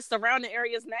we in the surrounding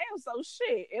areas now. So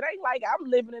shit, it ain't like I'm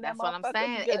living in that. That's what I'm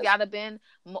saying. If y'all have been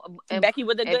Becky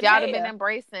with the good if y'all have been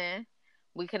embracing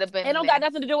We could have been It in don't got there.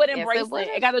 nothing to do with Yes, it embracing. would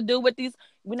It have. got to do with these.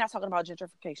 We're not talking about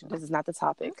gentrification. This is not the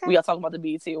topic. Okay. We are talking about the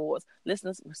BET Awards.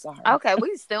 Listeners, we're sorry. Okay,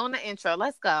 we still in the intro.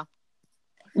 Let's go.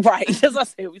 Right. As I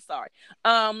said, we're sorry.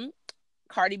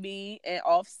 Cardi B and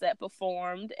Offset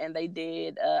performed, and they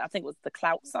did. I think it was the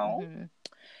Clout song,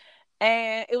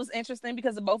 and it was interesting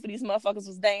because both of these motherfuckers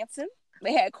was dancing.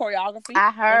 They had choreography.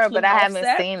 I heard, but I haven't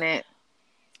Offset. seen it.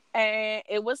 And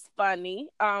it was funny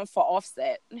for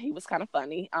Offset. He was kind of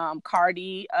funny.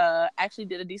 Cardi actually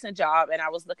did a decent job, and I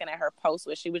was looking at her post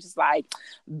where she was just like,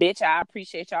 bitch, I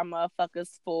appreciate y'all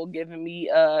motherfuckers for giving me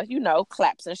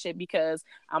claps and shit, because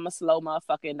I'm a slow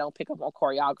motherfucker and don't pick up on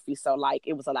choreography. So like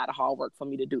it was a lot of hard work for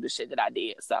me to do the shit that I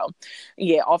did. So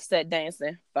yeah, Offset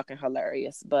dancing, fucking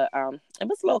hilarious. But it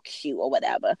was a little cute or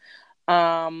whatever.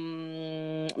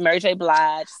 Mary J.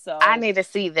 Blige. So I need to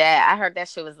see that. I heard that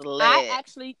shit was lit. I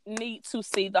actually need to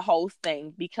see the whole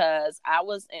thing, because I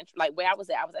was where I was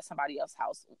at somebody else's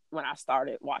house when I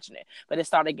started watching it, but it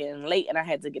started getting late and I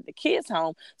had to get the kids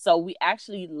home. So we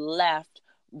actually left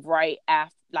right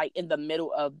after, like in the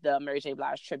middle of the Mary J.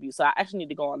 Blige tribute. So I actually need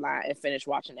to go online and finish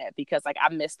watching that, because like I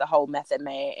missed the whole Method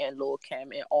Man and Lil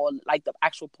Kim and all like the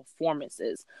actual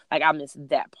performances. Like I missed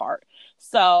that part.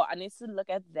 So I need to look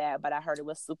at that, but I heard it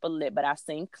was super lit. But I've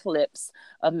seen clips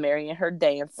of Mary and her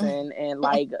dancing and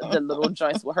like the little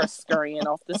joints with her scurrying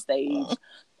off the stage.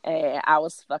 And I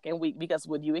was fucking weak, because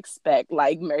would you expect,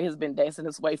 like, Mary has been dancing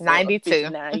this way for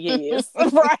 59 years,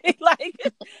 right? Like,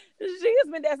 she has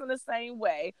been dancing the same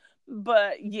way.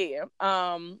 But yeah,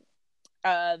 I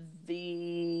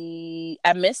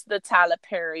missed the Tyler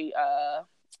Perry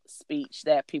speech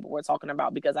that people were talking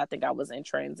about, because I think I was in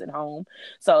transit home.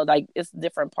 So like it's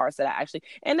different parts that I actually,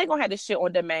 and they're gonna have this shit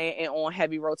on demand and on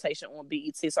heavy rotation on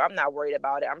BET. So I'm not worried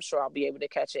about it. I'm sure I'll be able to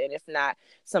catch it. And if not,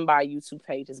 somebody YouTube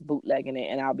page is bootlegging it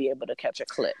and I'll be able to catch a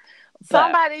clip.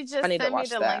 Somebody just send me the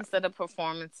links of the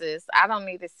performances. I don't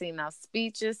need to see no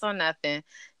speeches or nothing.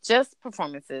 Just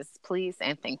performances, please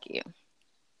and thank you.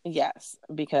 Yes,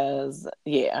 because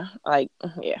yeah.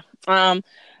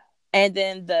 And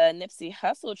then the Nipsey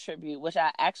Hussle tribute, which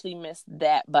I actually missed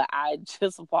that, but I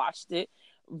just watched it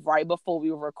right before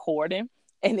we were recording,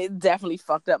 and it definitely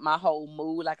fucked up my whole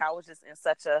mood. Like I was just in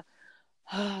such a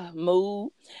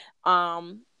mood.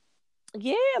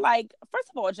 Yeah, like first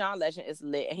of all, John Legend is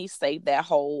lit, and he saved that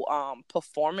whole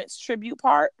performance tribute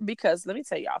part, because let me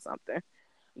tell y'all something.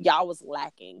 Y'all was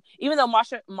lacking. Even though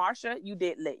Marsha, you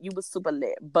did lit. You was super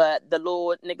lit. But the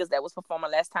little niggas that was performing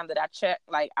last time that I checked,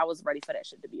 like, I was ready for that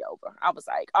shit to be over. I was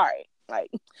like, all right. Like,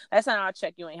 last time I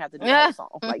checked, you ain't have to do the whole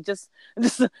song. Like, just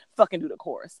fucking do the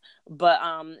chorus. But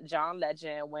John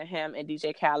Legend, when him and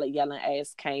DJ Khaled yelling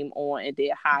ass came on and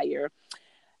did Higher,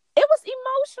 it was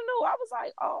emotional. I was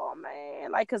like, oh,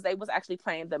 man. Like, because they was actually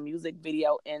playing the music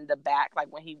video in the back, like,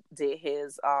 when he did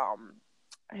his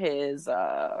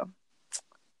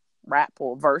rap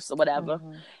or verse or whatever. It was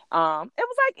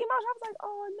like emotional. I was like,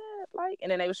 oh, man. Like,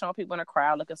 and then they were showing people in the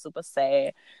crowd looking super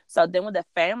sad. So then when the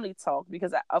family talked,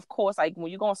 because of course, like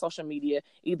when you go on social media,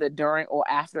 either during or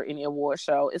after any award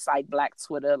show, it's like Black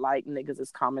Twitter, like niggas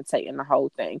is commentating the whole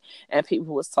thing. And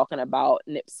people was talking about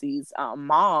Nipsey's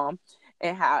mom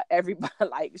and how everybody,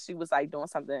 like, she was like doing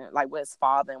something like with his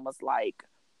father and was like,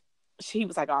 she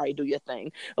was like, all right, do your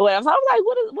thing. So I was like,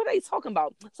 what are they talking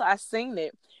about? So I seen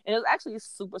it, and it was actually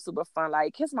super, super fun.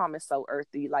 Like, his mom is so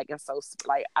earthy, like, and so,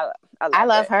 like, I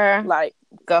love her. Like,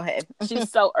 go ahead. She's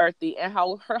so earthy, and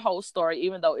how her whole story,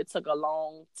 even though it took a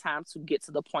long time to get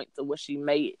to the point to where she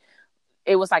made,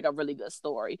 it was like a really good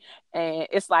story. And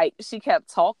it's like she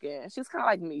kept talking. She was kind of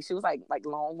like me. She was like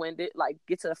long-winded, like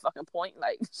get to the fucking point.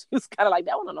 Like she was kind of like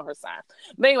that. I don't know her sign.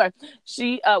 But anyway,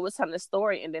 she was telling the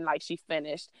story, and then like she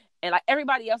finished, and like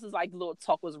everybody else's like little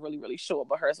talk was really, really short,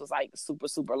 but hers was like super,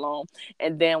 super long.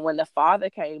 And then when the father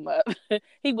came up,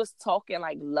 he was talking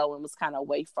like low and was kind of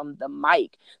away from the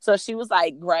mic. So she was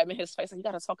like grabbing his face, like, you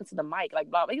gotta talk into the mic,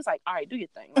 like blah, blah. He was like, all right, do your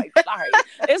thing. Like, all right.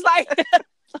 It's like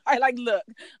I like, look,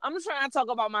 I'm trying to talk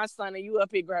about my son and you up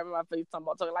here grabbing my face talking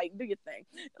about talking, like, do your thing.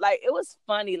 Like, it was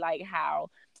funny, like, how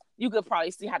you could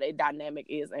probably see how the dynamic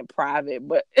is in private,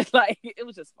 but it's like, it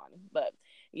was just funny. But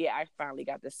yeah, I finally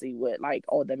got to see what, like,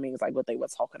 all the means, like, what they were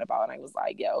talking about. And I was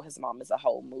like, yo, his mom is a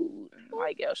whole mood. And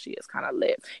like, yo, she is kind of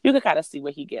lit. You could kind of see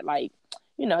where he get, like,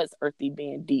 you know, his earthy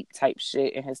being deep type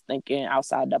shit and his thinking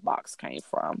outside the box came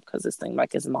from. Because it seemed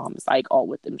like his mom is, like, all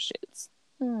with them shits.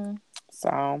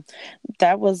 So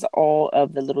that was all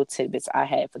of the little tidbits I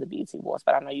had for the BET Awards,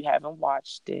 but I know you haven't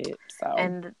watched it. So,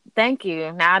 and thank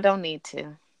you. Now I don't need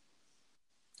to.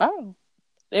 Oh,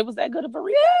 it was that good of a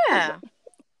recap? Yeah,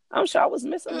 I'm sure I was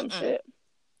missing some shit.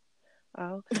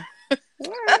 Oh, okay.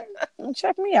 All right.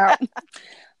 Check me out.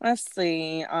 Let's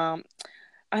see. I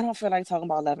don't feel like talking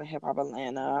about Love and Hip Hop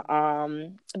Atlanta.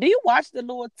 Do you watch the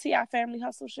little T.I. Family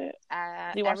Hustle shit?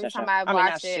 Do you watch Every that time show? I I mean,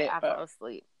 not watch it, shit, I but fall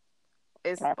asleep.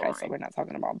 It's okay, so boring. we're not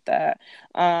talking about that.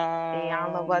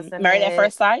 Iyanla wasn't Married at it.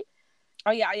 First Sight.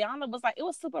 Oh yeah, Iyanla was like, it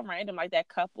was super random, like that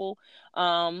couple.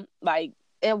 Like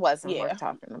It wasn't yeah, worth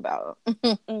talking about.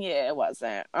 yeah, it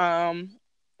wasn't.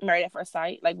 Married at First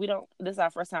Sight. Like we don't. This is our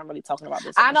first time really talking about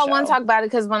this on I the don't want to show. talk about it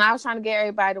because when I was trying to get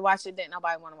everybody to watch it, didn't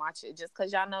nobody want to watch it. Just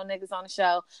because y'all know niggas on the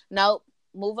show. Nope.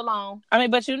 Move along. I mean,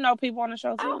 but you know people on the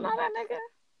show too. I don't know that nigga.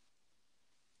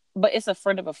 But it's a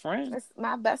friend of a friend. It's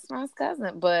my best friend's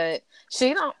cousin, but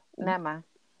she don't. Never mind.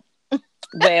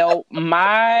 Well,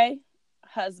 my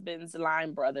husband's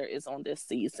line brother is on this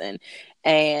season,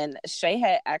 and Shay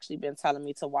had actually been telling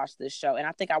me to watch this show, and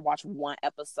I think I watched one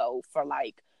episode for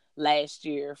like last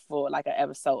year for like an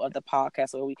episode of the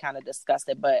podcast where we kind of discussed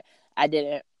it, but I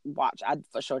didn't watch. I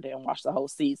for sure didn't watch the whole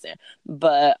season,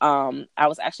 but I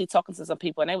was actually talking to some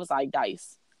people, and they was like,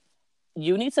 Dice,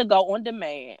 you need to go on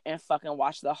demand and fucking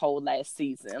watch the whole last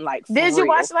season. Like, did you real.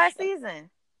 watch last season?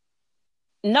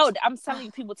 No, I'm telling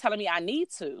you, people telling me I need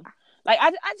to. Like,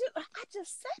 I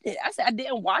just said it. I said I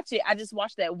didn't watch it. I just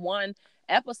watched that one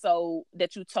episode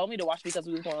that you told me to watch because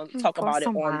we were going to talk about it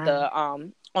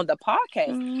on the podcast.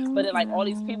 Mm-hmm. But then, like, all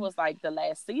these people was like, the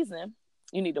last season,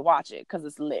 you need to watch it because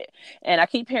it's lit. And I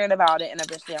keep hearing about it, and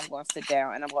eventually I'm going to sit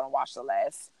down and I'm going to watch the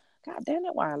last. God damn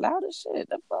it, why loud as shit?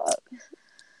 The fuck.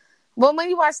 Well, when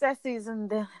you watch that season,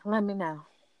 then let me know.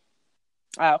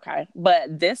 Okay,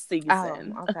 but this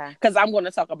season, because I'm going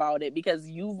to talk about it because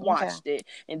you've watched it,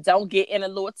 and don't get in a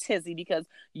little tizzy because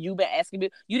you've been asking me.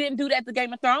 You didn't do that to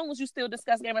Game of Thrones. You still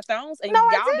discuss Game of Thrones, and y'all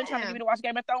been trying to get me to watch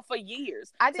Game of Thrones for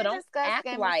years. I didn't discuss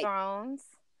Game of Thrones.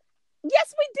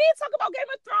 Yes, we did talk about Game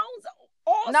of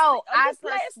Thrones. No, I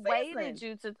persuaded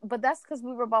you to, but that's because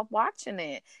we were both watching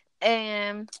it,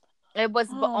 and it was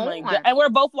on. And we're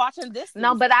both watching this season.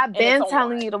 No, but I've been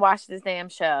telling you to watch this damn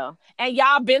show. And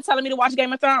y'all been telling me to watch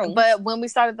Game of Thrones. But when we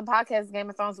started the podcast, Game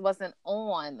of Thrones wasn't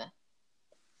on.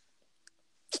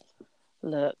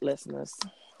 Look, listeners,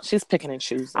 she's picking and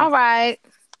choosing. All right.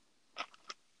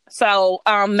 So,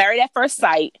 Married at First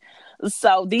Sight.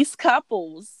 So these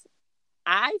couples,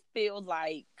 I feel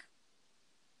like,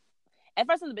 at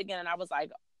first in the beginning, I was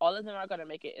like, all of them are gonna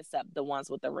make it except the ones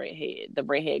with the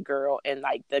redhead girl, and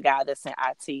like the guy that's in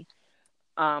IT.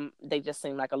 They just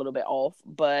seem like a little bit off.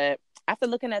 But after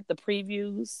looking at the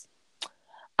previews,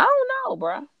 I don't know,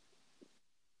 bruh.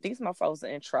 These motherfuckers are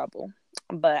in trouble.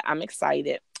 But I'm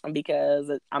excited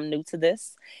because I'm new to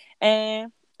this,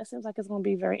 and it seems like it's gonna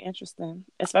be very interesting,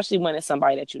 especially when it's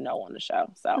somebody that you know on the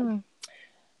show. So.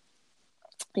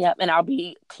 Yep, and I'll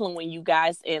be cluing you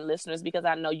guys in, listeners, because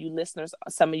I know you listeners,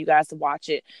 some of you guys watch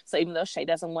it. So even though Shay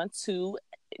doesn't want to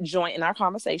join in our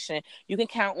conversation, you can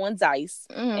count on Dice,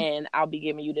 and I'll be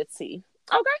giving you the tea.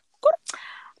 Okay, cool.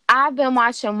 I've been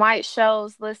watching white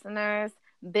shows, listeners.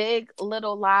 Big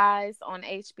Little Lies on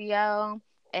HBO.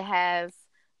 It has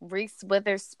Reese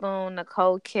Witherspoon,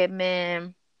 Nicole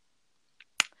Kidman,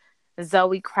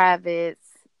 Zoe Kravitz,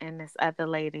 and this other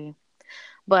lady.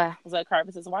 But Zoe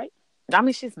Kravitz is white? I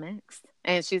mean, she's mixed,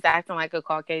 and she's acting like a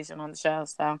Caucasian on the show.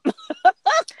 So,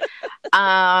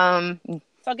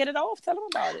 so get it off. Tell them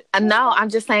about it. No, I'm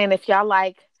just saying if y'all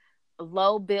like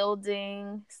slow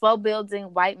building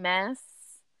white mess,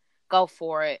 go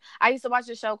for it. I used to watch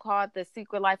a show called The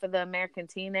Secret Life of the American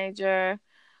Teenager,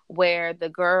 where the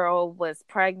girl was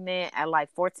pregnant at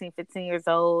like 14, 15 years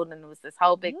old, and it was this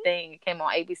whole big thing. It came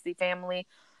on ABC Family.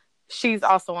 She's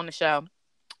also on the show,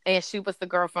 and she was the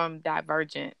girl from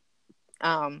Divergent.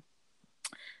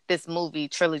 This movie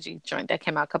trilogy joint that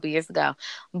came out a couple years ago.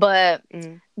 But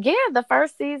yeah, the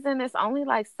first season is only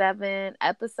like 7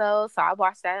 episodes, so I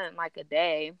watched that in like a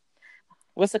day.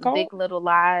 What's it called? Big Little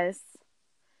Lies.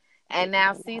 And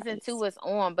now season 2 is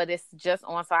on, but it's just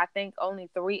on, so I think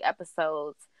only 3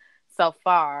 episodes so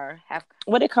far have.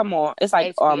 What it come on? It's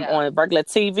like HBO. On regular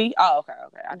TV. Oh, okay.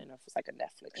 I didn't know if it's like a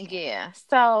Netflix show. Yeah,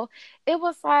 so it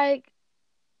was like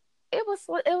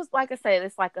like I said,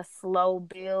 it's like a slow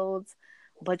build,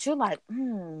 but you're like,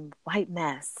 white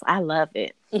mess. I love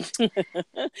it. It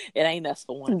ain't us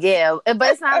for one. Yeah,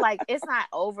 but it's not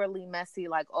overly messy,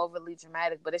 like overly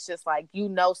dramatic, but it's just like,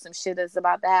 some shit is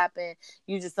about to happen.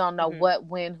 You just don't know what,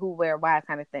 when, who, where, why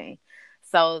kind of thing.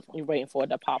 So you're waiting for it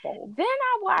to pop on. Then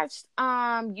I watched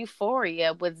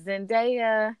Euphoria with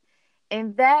Zendaya,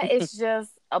 and that is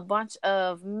just a bunch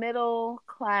of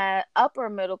upper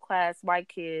middle class white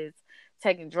kids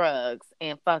taking drugs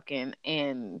and fucking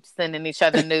and sending each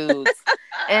other nudes.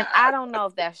 And I don't know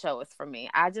if that show is for me.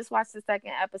 I just watched the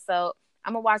second episode.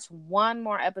 I'm gonna watch one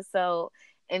more episode,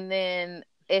 and then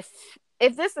if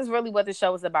this is really what the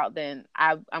show is about, then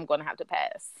I'm gonna have to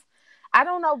pass. I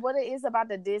don't know what it is about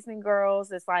the Disney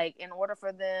girls. It's like in order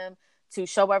for them to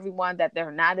show everyone that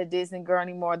they're not a Disney girl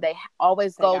anymore, they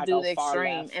always They go gotta do go the far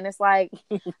extreme, left. and it's like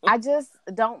I just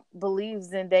don't believe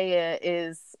Zendaya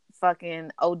is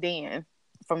fucking Odin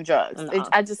from drugs. No.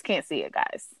 I just can't see it,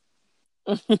 guys.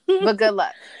 But good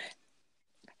luck.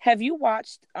 Have you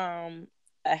watched A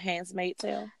Handmaid's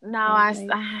Tale? No,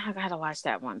 Handmaid? I gotta watch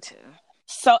that one too.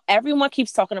 So everyone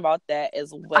keeps talking about that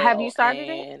as Have you well, started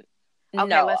it? and Okay,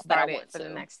 no, let's but I start it want for the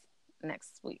to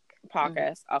next week. Mm-hmm.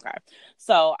 podcast. Okay,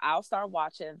 so I'll start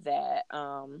watching that.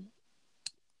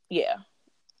 Yeah,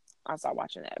 I'll start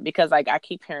watching that because like I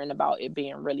keep hearing about it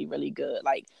being really, really good.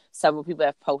 Like several people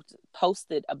have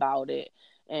posted about it,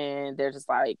 and they're just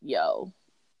like, "Yo,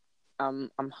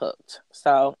 I'm hooked."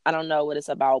 So I don't know what it's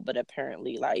about, but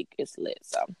apparently, like it's lit.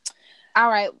 So All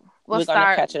right, we'll we're gonna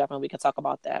start. catch it up, and we can talk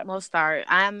about that. We'll start.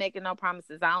 I am making no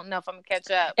promises. I don't know if I'm gonna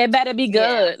catch up. It better be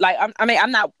good. Yeah. Like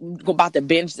I'm not about to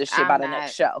binge this shit by I'm the not.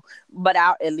 next show, but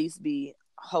I'll at least be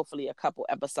hopefully a couple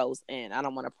episodes in. I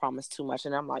don't want to promise too much,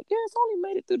 and I'm like, yeah, it's only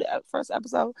made it through the first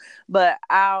episode, but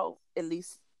I'll at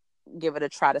least give it a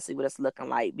try to see what it's looking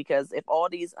like. Because if all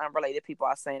these unrelated people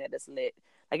are saying that it's lit,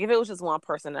 like if it was just one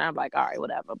person, then I'm like, all right,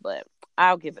 whatever. But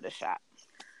I'll give it a shot.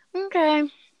 Okay.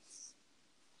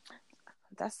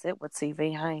 That's it with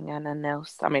TV. I ain't got nothing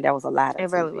else. I mean, that was a lot of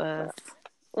It really TV,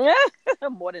 was. but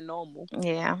more than normal.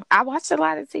 Yeah, I watched a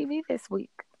lot of TV this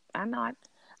week. I know.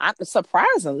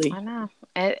 Surprisingly, I know.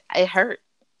 It hurt.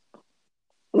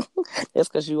 it's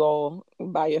because you all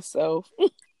by yourself.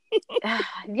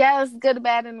 Yes, good,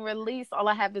 bad, and release. All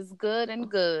I have is good and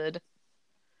good.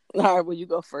 All right, well, you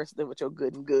go first then with your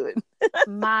good and good.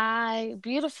 My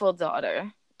beautiful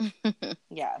daughter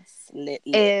Yes, lit.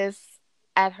 is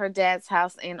at her dad's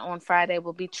house, and on Friday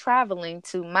will be traveling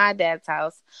to my dad's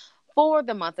house for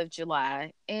the month of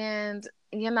July. And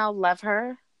love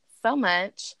her so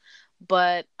much,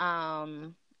 but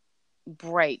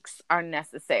breaks are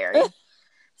necessary.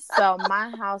 So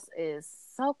my house is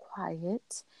so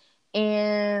quiet,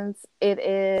 and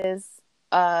it's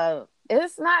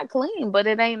not clean, but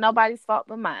it ain't nobody's fault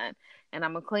but mine. And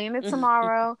I'm gonna clean it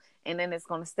tomorrow, and then it's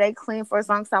gonna stay clean for as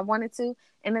long as I want it to,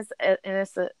 and it's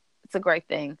a great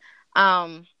thing.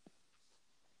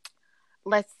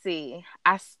 Let's see.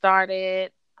 I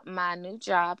started my new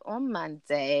job on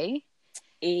Monday,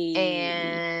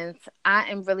 and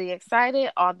I am really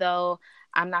excited. Although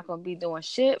I'm not gonna be doing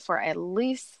shit for at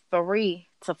least 3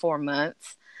 to 4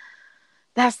 months.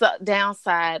 That's the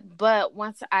downside. But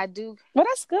once I do, well,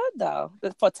 that's good though,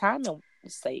 for timing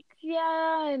sake. yeah,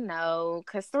 I know,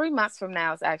 because 3 months from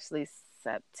now is actually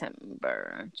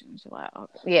September, June, July,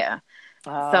 August. Yeah.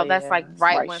 Oh, So that's yeah. like It's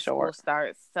right when short. school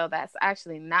starts. So that's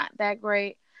actually not that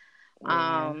great.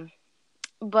 Yeah.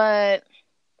 But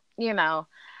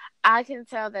I can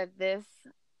tell that this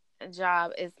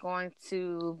job is going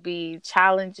to be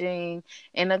challenging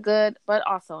in a good, but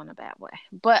also in a bad way.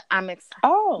 But I'm excited.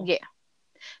 Oh, Yeah.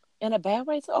 In a bad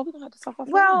way too. Oh, we're gonna have to talk about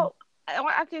that. Well,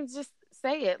 I can just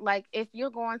say it. Like, if you're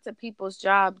going to people's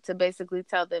job to basically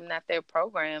tell them that their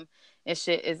program and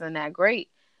shit isn't that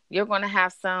great, you're going to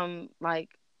have some like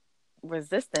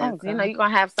resistance. Okay. You're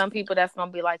going to have some people that's going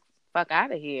to be like, fuck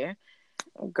out of here.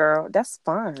 Girl, that's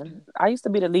fun. I used to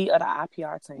be the lead of the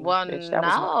IPR team. Well, Bitch. That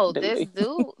was no, my this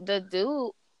duty.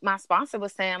 dude, my sponsor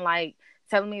was saying, like,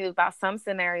 telling me about some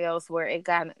scenarios where it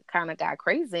got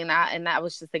crazy, and I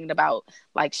was just thinking about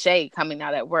like Shay coming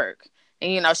out at work,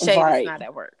 and Shay is not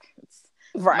at work.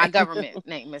 My government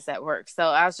name is at work, so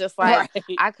I was just like,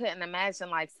 I couldn't imagine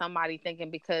like somebody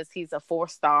thinking because he's a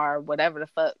 4-star, whatever the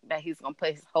fuck, that he's gonna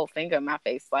put his whole finger in my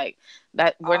face like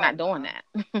that. We're not doing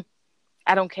that.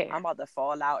 I don't care. I'm about to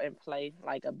fall out and play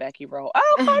like a Becky role.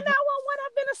 Oh, call 911.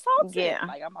 I've been assaulted. Yeah.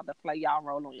 Like I'm about to play y'all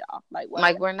role on y'all. Like what?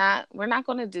 Like we're not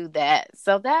going to do that.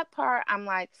 So that part, I'm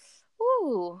like,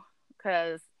 ooh,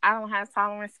 because I don't have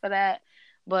tolerance for that.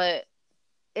 But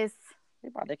it's They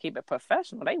about to keep it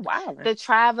professional. They wild. The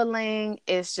traveling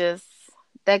is just,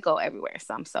 they go everywhere.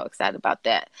 So I'm so excited about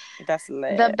that. That's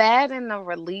lit. The bad and the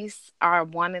release are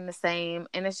one and the same.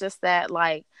 And it's just that,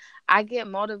 like, I get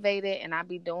motivated and I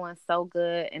be doing so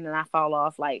good, and then I fall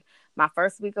off. Like, my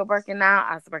first week of working out,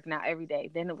 I was working out every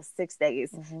day. Then it was 6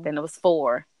 days. Mm-hmm. Then it was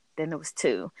 4. Then it was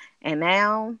 2. And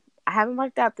now I haven't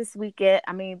worked out this week yet.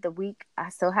 I mean, the week, I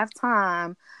still have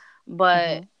time.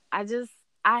 But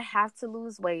I have to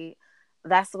lose weight.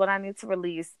 That's what I need to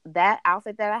release. That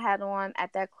outfit that I had on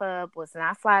at that club was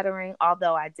not flattering,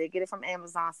 although I did get it from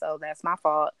Amazon, so that's my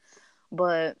fault.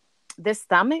 But this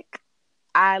stomach,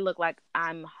 I look like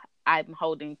I I'm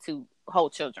holding to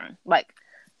hold children. Like,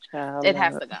 Child, it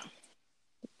has to go.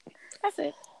 That's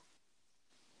it.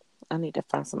 I need to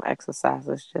find some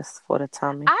exercises just for the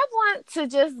tummy.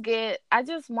 I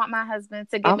just want my husband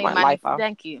to give me money.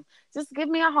 Thank you. Just give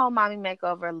me a whole mommy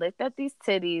makeover. Lift up these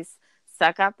titties,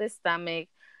 suck out this stomach,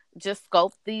 just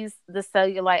sculpt the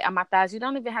cellulite on my thighs. You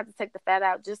don't even have to take the fat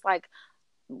out. Just like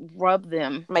rub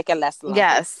them. Make it less lumpy.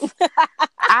 Yes.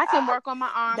 I can work on my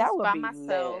arms by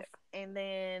myself. Lit. And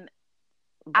then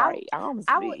right. Arms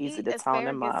I be will easy eat to tone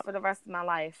them up for the rest of my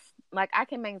life. Like, I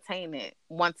can maintain it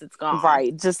once it's gone.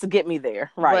 Right. Just to get me there.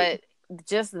 Right. But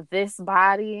just this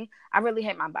body, I really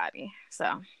hate my body.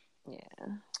 So yeah.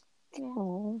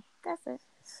 That's it.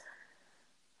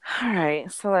 All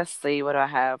right, so let's see. What do I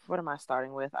have? What am I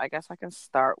starting with? I guess I can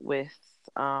start with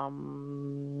bad,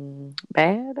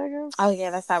 I guess. Oh yeah,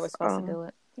 that's how we're supposed to do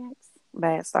it. Yes.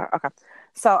 Bad start. Okay.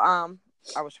 So I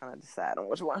was trying to decide on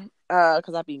which one.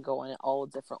 Because I've been going in all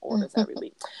different orders every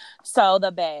week. So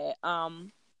the bad.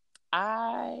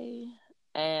 I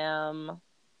am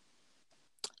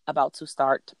about to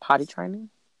start potty training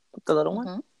with the little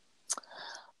one.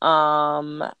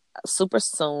 Super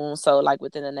soon, so like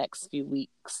within the next few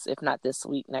weeks, if not this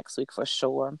week, next week for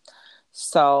sure.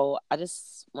 So I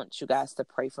just want you guys to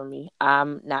pray for me.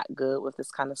 I'm not good with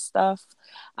this kind of stuff.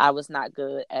 I was not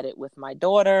good at it with my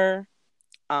daughter.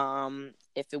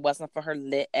 If it wasn't for her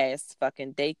lit ass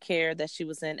fucking daycare that she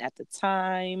was in at the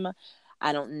time,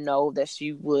 I don't know that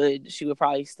she would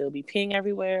probably still be peeing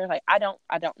everywhere. Like, I don't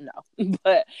know.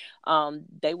 But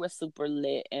they were super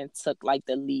lit and took like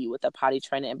the lead with the potty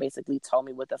training and basically told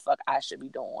me what the fuck I should be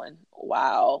doing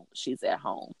while she's at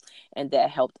home. And that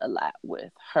helped a lot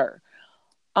with her.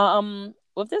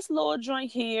 With this little joint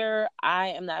here, I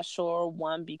am not sure.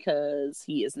 One, because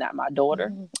he is not my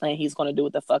daughter and he's going to do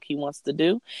what the fuck he wants to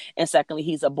do. And secondly,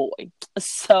 he's a boy.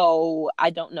 So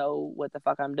I don't know what the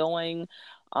fuck I'm doing.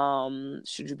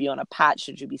 Should you be on a pot?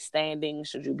 Should you be standing?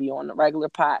 Should you be on the regular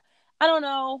pot? I don't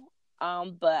know.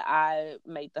 But I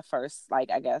made the first,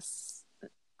 like, I guess,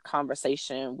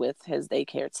 conversation with his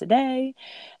daycare today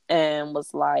and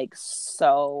was like,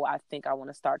 so I think I want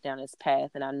to start down this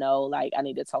path, and I know like I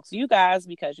need to talk to you guys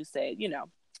because you said, you know,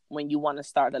 when you want to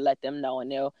start, to let them know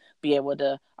and they'll be able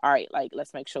to, all right, like,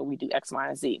 let's make sure we do X, Y,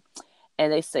 and Z.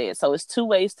 And they said, so it's two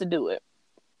ways to do it.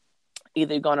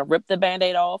 Either you're going to rip the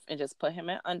Band-Aid off and just put him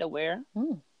in underwear,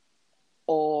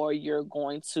 or you're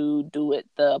going to do it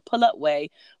the pull-up way,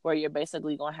 where you're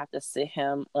basically going to have to sit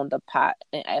him on the pot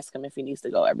and ask him if he needs to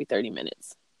go every 30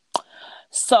 minutes.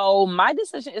 So my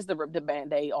decision is to rip the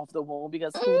Band-Aid off the wound,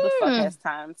 because who the fuck has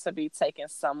time to be taking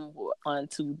someone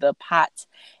to the pot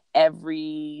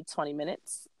every 20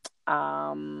 minutes?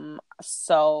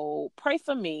 So pray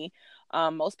for me.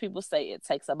 Most people say it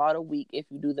takes about a week if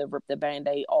you do the rip the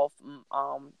Band-Aid off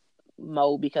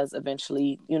mode, because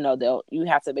eventually, you know, you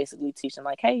have to basically teach them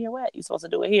like, hey, you're wet, you're supposed to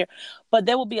do it here. But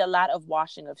there will be a lot of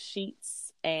washing of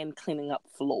sheets and cleaning up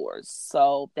floors.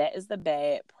 So that is the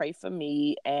bad. Pray for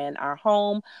me and our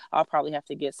home. I'll probably have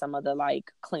to get some of the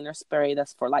like cleaner spray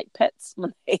that's for like pets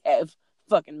when they have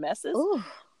fucking messes. Ooh.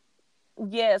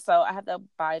 Yeah, so I have to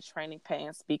buy training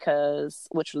pants,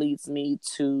 which leads me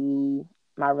to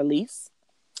my release.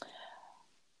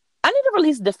 I need to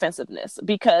release defensiveness,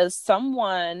 because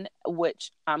someone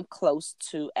which I'm close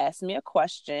to asked me a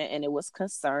question, and it was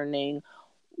concerning,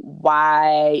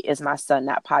 why is my son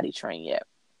not potty trained yet?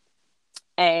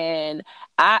 And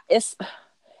it's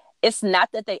not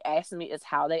that they asked me, it's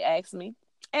how they asked me.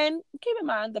 And keep in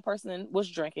mind, the person was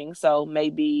drinking, so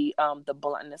maybe the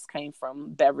bluntness came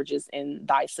from beverages in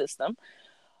thy system.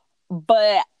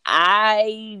 But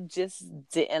I just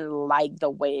didn't like the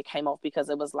way it came off, because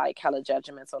it was like hella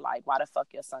judgmental. Like, why the fuck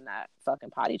your son not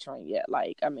fucking potty trained yet?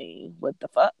 Like, I mean, what the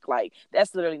fuck? Like,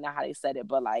 that's literally not how they said it.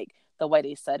 But like, the way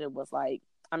they said it was like,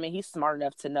 I mean, he's smart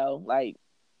enough to know, like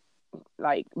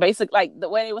basic, like the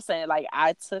way they were saying, like,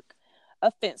 I took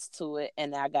offense to it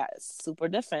and I got super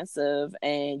defensive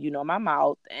and, you know, my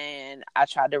mouth, and I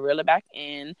tried to reel it back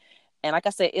in. And like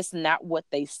I said, it's not what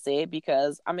they said,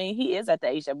 because, I mean, he is at the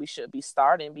age that we should be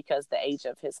starting, because the age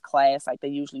of his class, like, they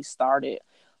usually started.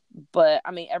 But,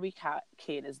 I mean, every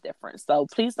kid is different. So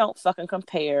please don't fucking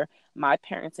compare my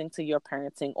parenting to your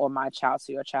parenting, or my child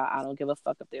to your child. I don't give a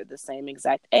fuck if they're the same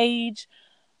exact age.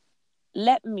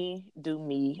 Let me do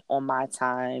me on my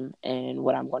time and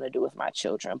what I'm going to do with my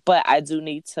children. But I do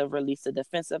need to release the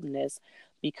defensiveness,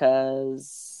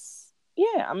 because,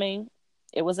 yeah, I mean,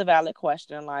 it was a valid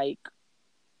question, like,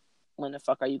 when the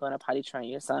fuck are you going to potty train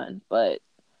your son? But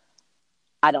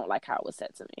I don't like how it was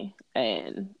said to me.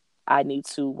 And I need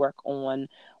to work on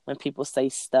when people say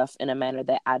stuff in a manner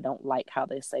that I don't like how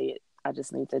they say it, I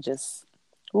just need to just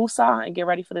woosah and get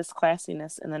ready for this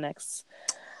classiness in the next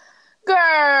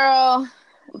girl.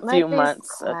 few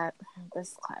months.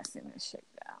 This classiness shit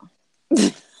down.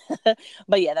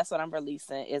 But yeah, that's what I'm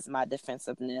releasing is my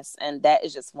defensiveness, and that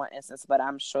is just one instance. But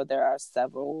I'm sure there are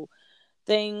several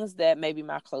things that maybe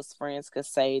my close friends could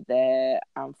say that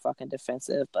I'm fucking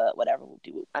defensive, but whatever we'll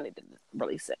do, I need to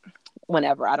release it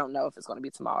whenever. I don't know if it's going to be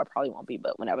tomorrow. It probably won't be,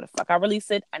 but whenever the fuck I release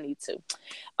it, I need to.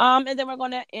 And then we're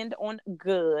going to end on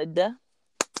good.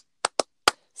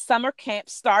 Summer camp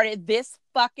started this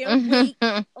fucking week,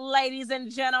 ladies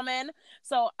and gentlemen.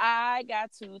 So I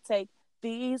got to take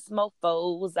these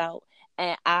mofos out,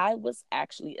 and I was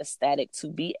actually ecstatic to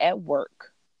be at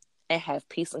work and have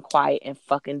peace and quiet and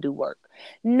fucking do work.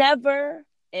 Never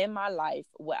in my life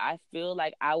would I feel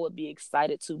like I would be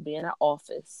excited to be in an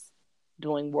office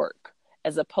doing work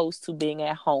as opposed to being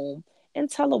at home and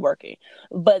teleworking.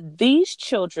 But these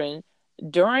children,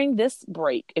 during this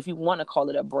break, if you want to call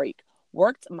it a break,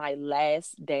 worked my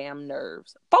last damn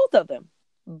nerves. Both of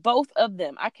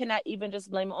them. I cannot even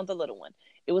just blame it on the little one.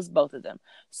 It was both of them.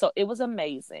 So it was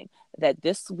amazing that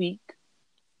this week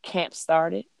camp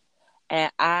started and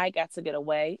I got to get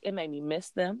away. It made me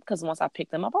miss them because once I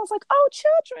picked them up, I was like, oh,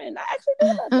 children, I actually do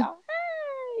love y'all.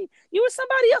 Hey, you were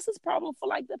somebody else's problem for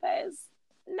like the past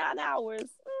 9 hours.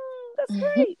 That's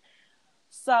great.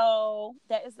 So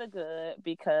that is the good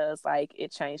because like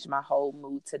it changed my whole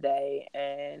mood today.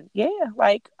 And yeah,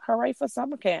 like hooray for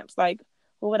summer camps. Like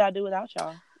what would I do without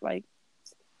y'all? Like,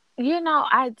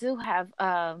 I do have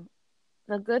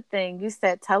the good thing. You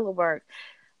said telework.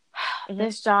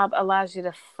 This job allows you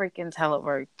to freaking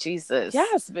telework. Jesus.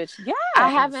 Yes, bitch. Yes. I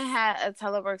haven't had a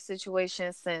telework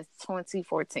situation since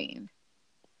 2014.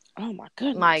 Oh my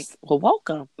goodness. Like, well,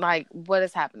 welcome. Like, what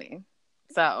is happening?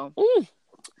 So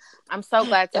I'm so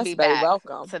glad to be back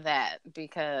to that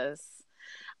because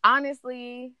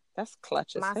honestly, that's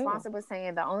clutch as my hell. sponsor was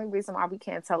saying the only reason why we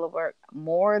can't telework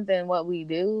more than what we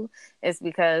do is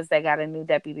because they got a new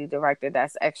deputy director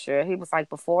that's extra. He was like,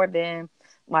 before then,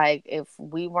 like if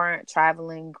we weren't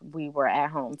traveling, we were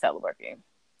at home teleworking.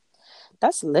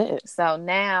 That's lit. So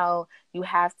now you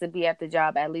have to be at the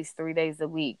job at least 3 days a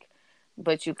week,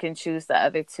 but you can choose the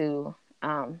other 2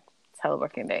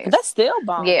 teleworking days. But that's still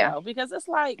bomb, though, because it's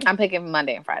like I'm picking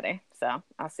Monday and Friday, so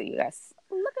I'll see you guys.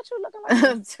 Look at you looking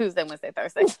like Tuesday, Wednesday,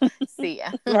 Thursday. See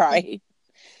ya. Right.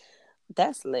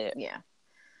 That's lit. Yeah.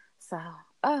 So,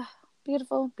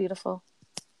 beautiful, beautiful,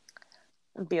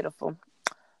 beautiful.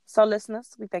 So, listeners,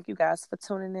 we thank you guys for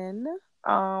tuning in.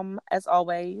 As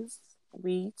always,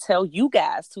 we tell you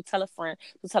guys to tell a friend,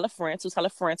 to tell a friend, to tell a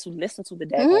friend to listen to the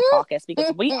Daggone podcast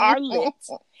because we are lit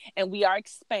and we are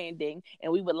expanding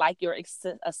and we would like your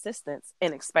assistance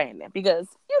in expanding because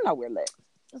we're lit.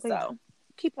 So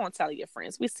keep on telling your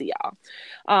friends. We see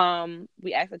y'all.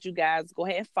 We ask that you guys go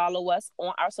ahead and follow us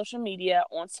on our social media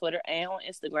on Twitter and on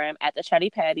Instagram at the Chatty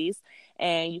Patties.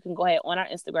 And you can go ahead on our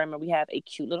Instagram and we have a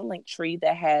cute little link tree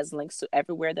that has links to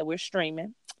everywhere that we're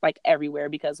streaming. Like everywhere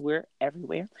because we're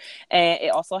everywhere. And it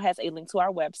also has a link to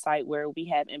our website where we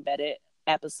have embedded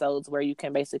episodes where you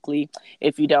can basically,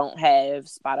 if you don't have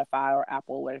Spotify or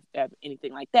Apple or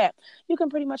anything like that, you can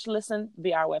pretty much listen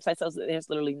via our website. So there's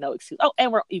literally no excuse. Oh,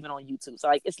 and we're even on YouTube. So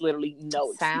like it's literally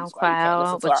no excuse.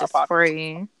 SoundCloud, which is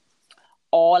free.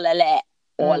 All of that.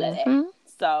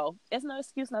 So it's no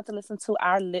excuse not to listen to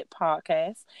our lit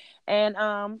podcast.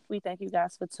 And we thank you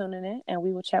guys for tuning in and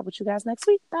we will chat with you guys next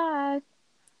week. Bye.